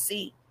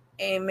 Tennessee.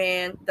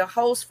 Amen. The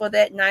host for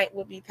that night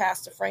will be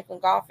Pastor Franklin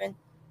Goffin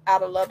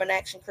out of Love and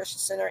Action Christian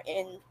Center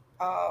in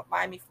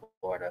Miami,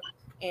 Florida.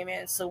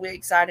 Amen. So we're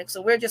excited. So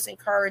we're just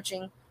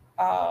encouraging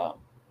uh,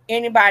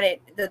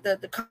 anybody.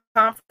 The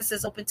conference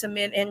is open to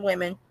men and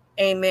women.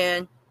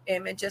 Amen.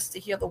 Amen. Just to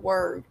hear the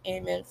word.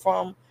 Amen.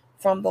 From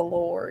the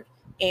Lord.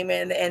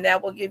 Amen. And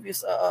that will give you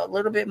a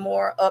little bit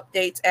more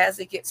updates as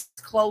it gets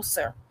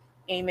closer.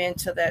 Amen.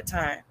 To that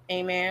time.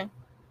 Amen.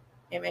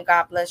 Amen.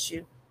 God bless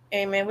you.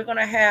 Amen. We're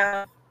gonna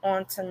have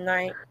on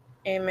tonight.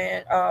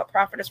 Amen.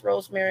 Prophetess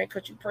Rosemary,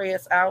 could you pray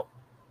us out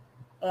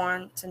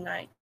on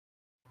tonight?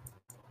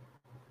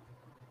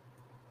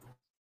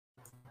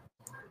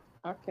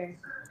 Okay.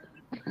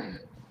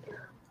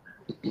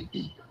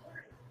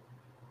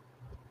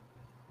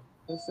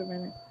 Just a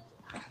minute.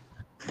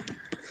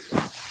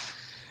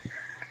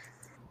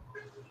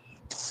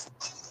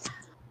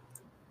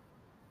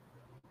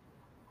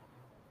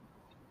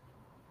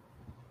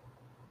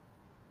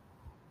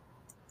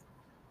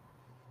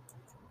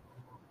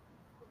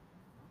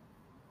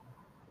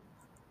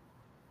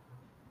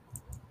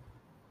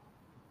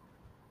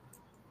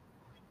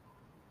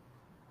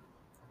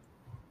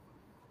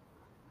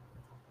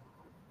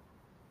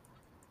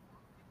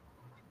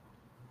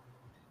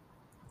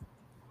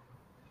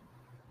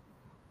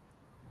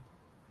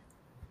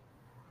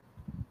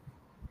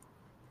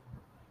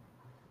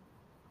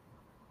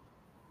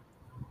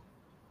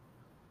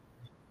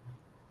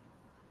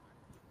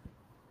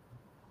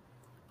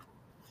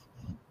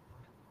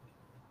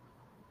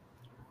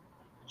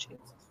 Jesus.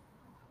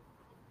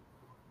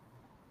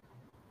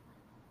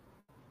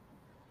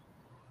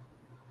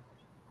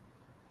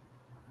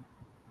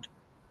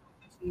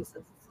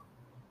 Jesus.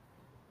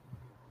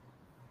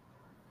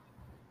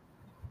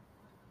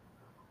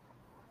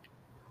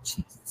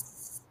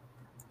 Jesus.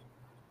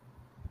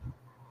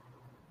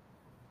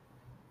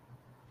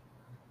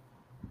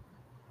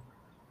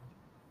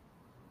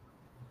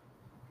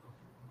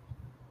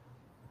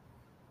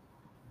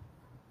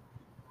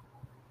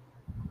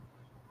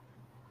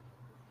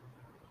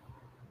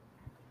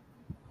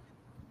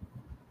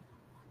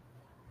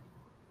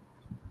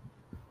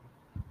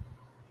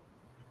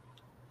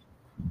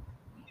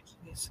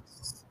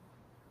 Jesus.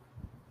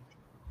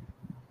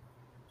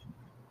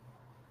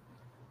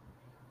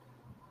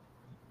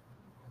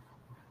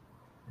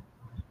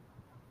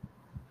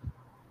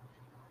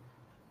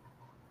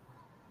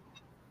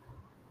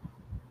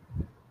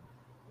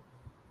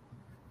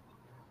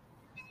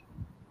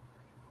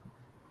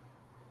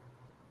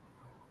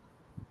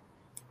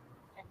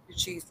 Thank you,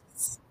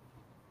 Jesus.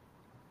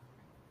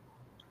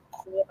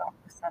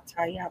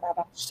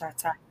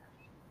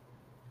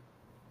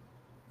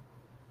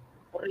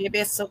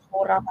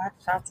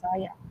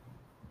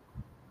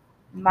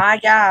 My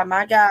God,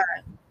 my God.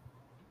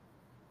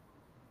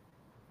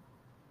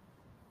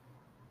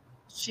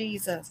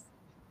 Jesus.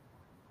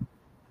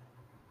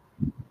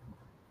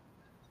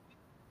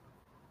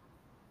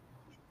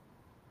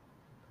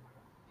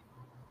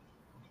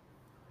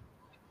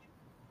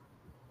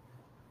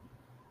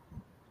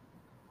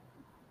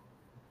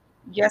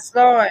 Yes,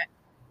 Lord.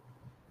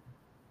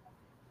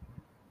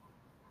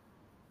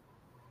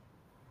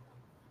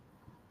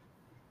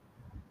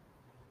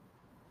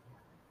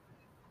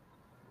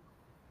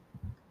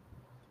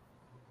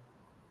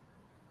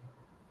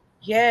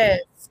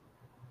 Yes.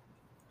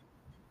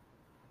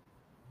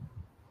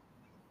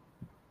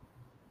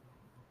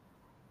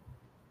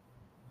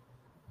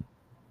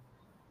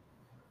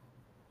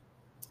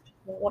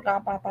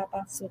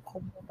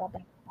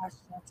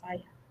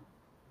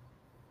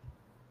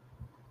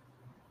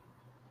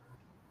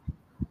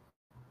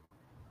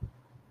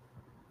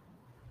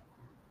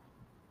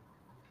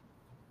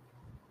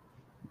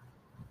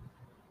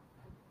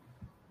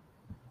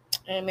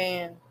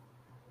 Amen.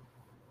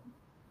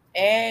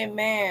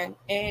 Amen.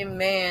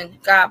 Amen.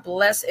 God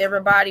bless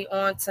everybody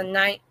on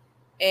tonight.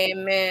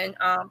 Amen.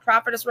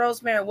 Prophetess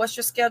Rosemary, what's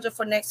your schedule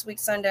for next week,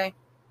 Sunday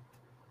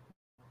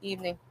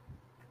evening?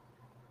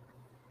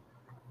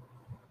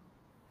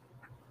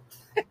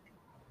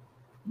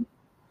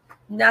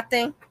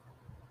 Nothing.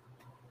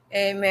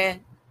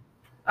 Amen.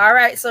 All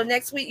right. So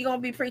next week you're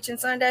gonna be preaching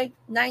Sunday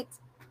night.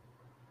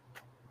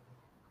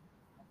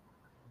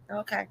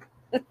 Okay.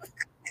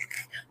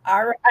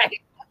 All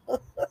right.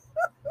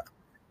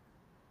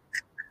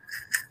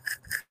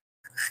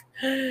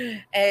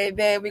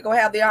 Amen. We're gonna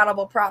have the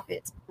honorable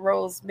prophet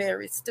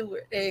Rosemary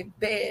Stewart.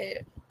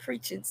 Amen.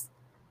 Preaching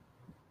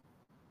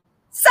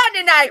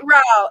Sunday night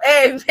raw.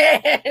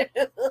 Amen.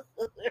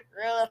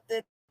 Real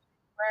thick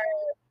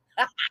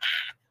word.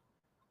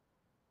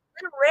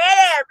 We're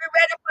ready. We're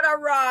ready for the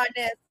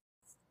rawness.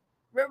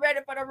 We're ready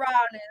for the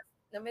rawness.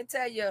 Let me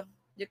tell you,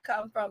 you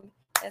come from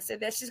and said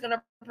that she's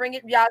gonna bring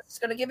it. Y'all, she's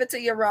gonna give it to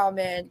you raw,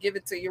 man. Give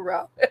it to you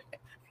raw.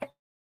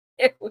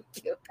 We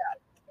give God,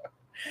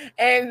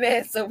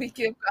 amen. So we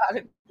give God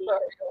the glory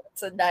on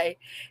tonight,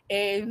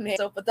 amen.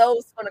 So for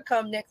those who gonna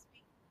come next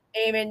week,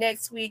 amen.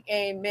 Next week,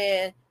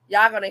 amen.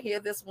 Y'all gonna hear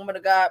this woman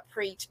of God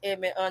preach,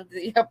 amen, under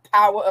the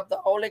power of the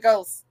Holy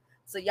Ghost.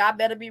 So y'all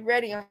better be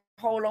ready and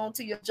hold on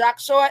to your jock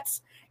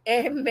shorts,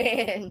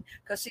 amen,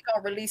 because she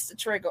gonna release the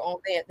trigger on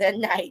that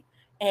night,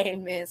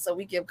 amen. So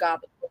we give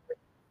God the glory.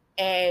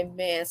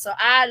 Amen. So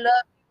I love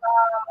you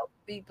all.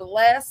 Be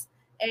blessed.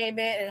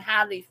 Amen. And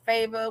highly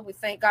favored. We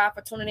thank God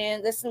for tuning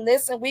in.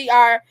 Listen. We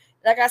are,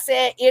 like I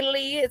said,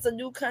 Italy is a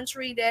new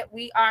country that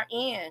we are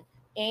in.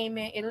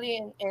 Amen. Italy,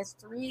 and it's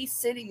 3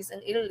 cities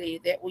in Italy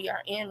that we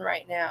are in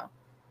right now.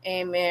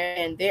 Amen.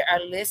 And they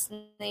are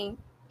listening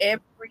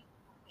every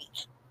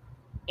week.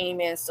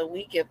 Amen. So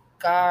we give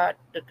God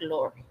the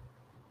glory.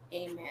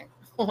 Amen.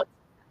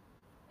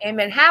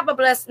 Amen. Have a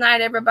blessed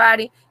night,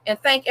 everybody. And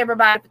thank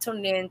everybody for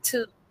tuning in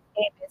to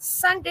Amen.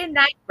 Sunday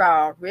Night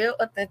Raw, real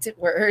authentic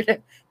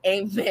word.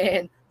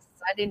 Amen.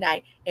 Sunday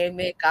night.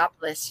 Amen. God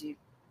bless you.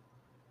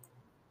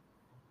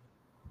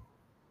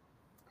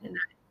 Good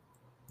night.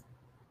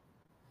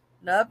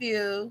 Love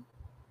you.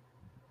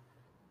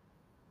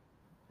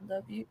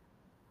 Love you.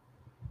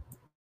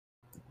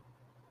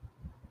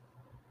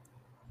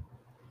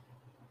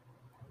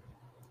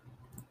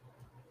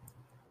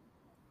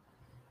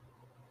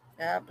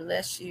 God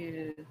bless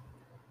you.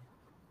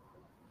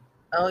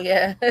 Oh,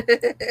 yeah.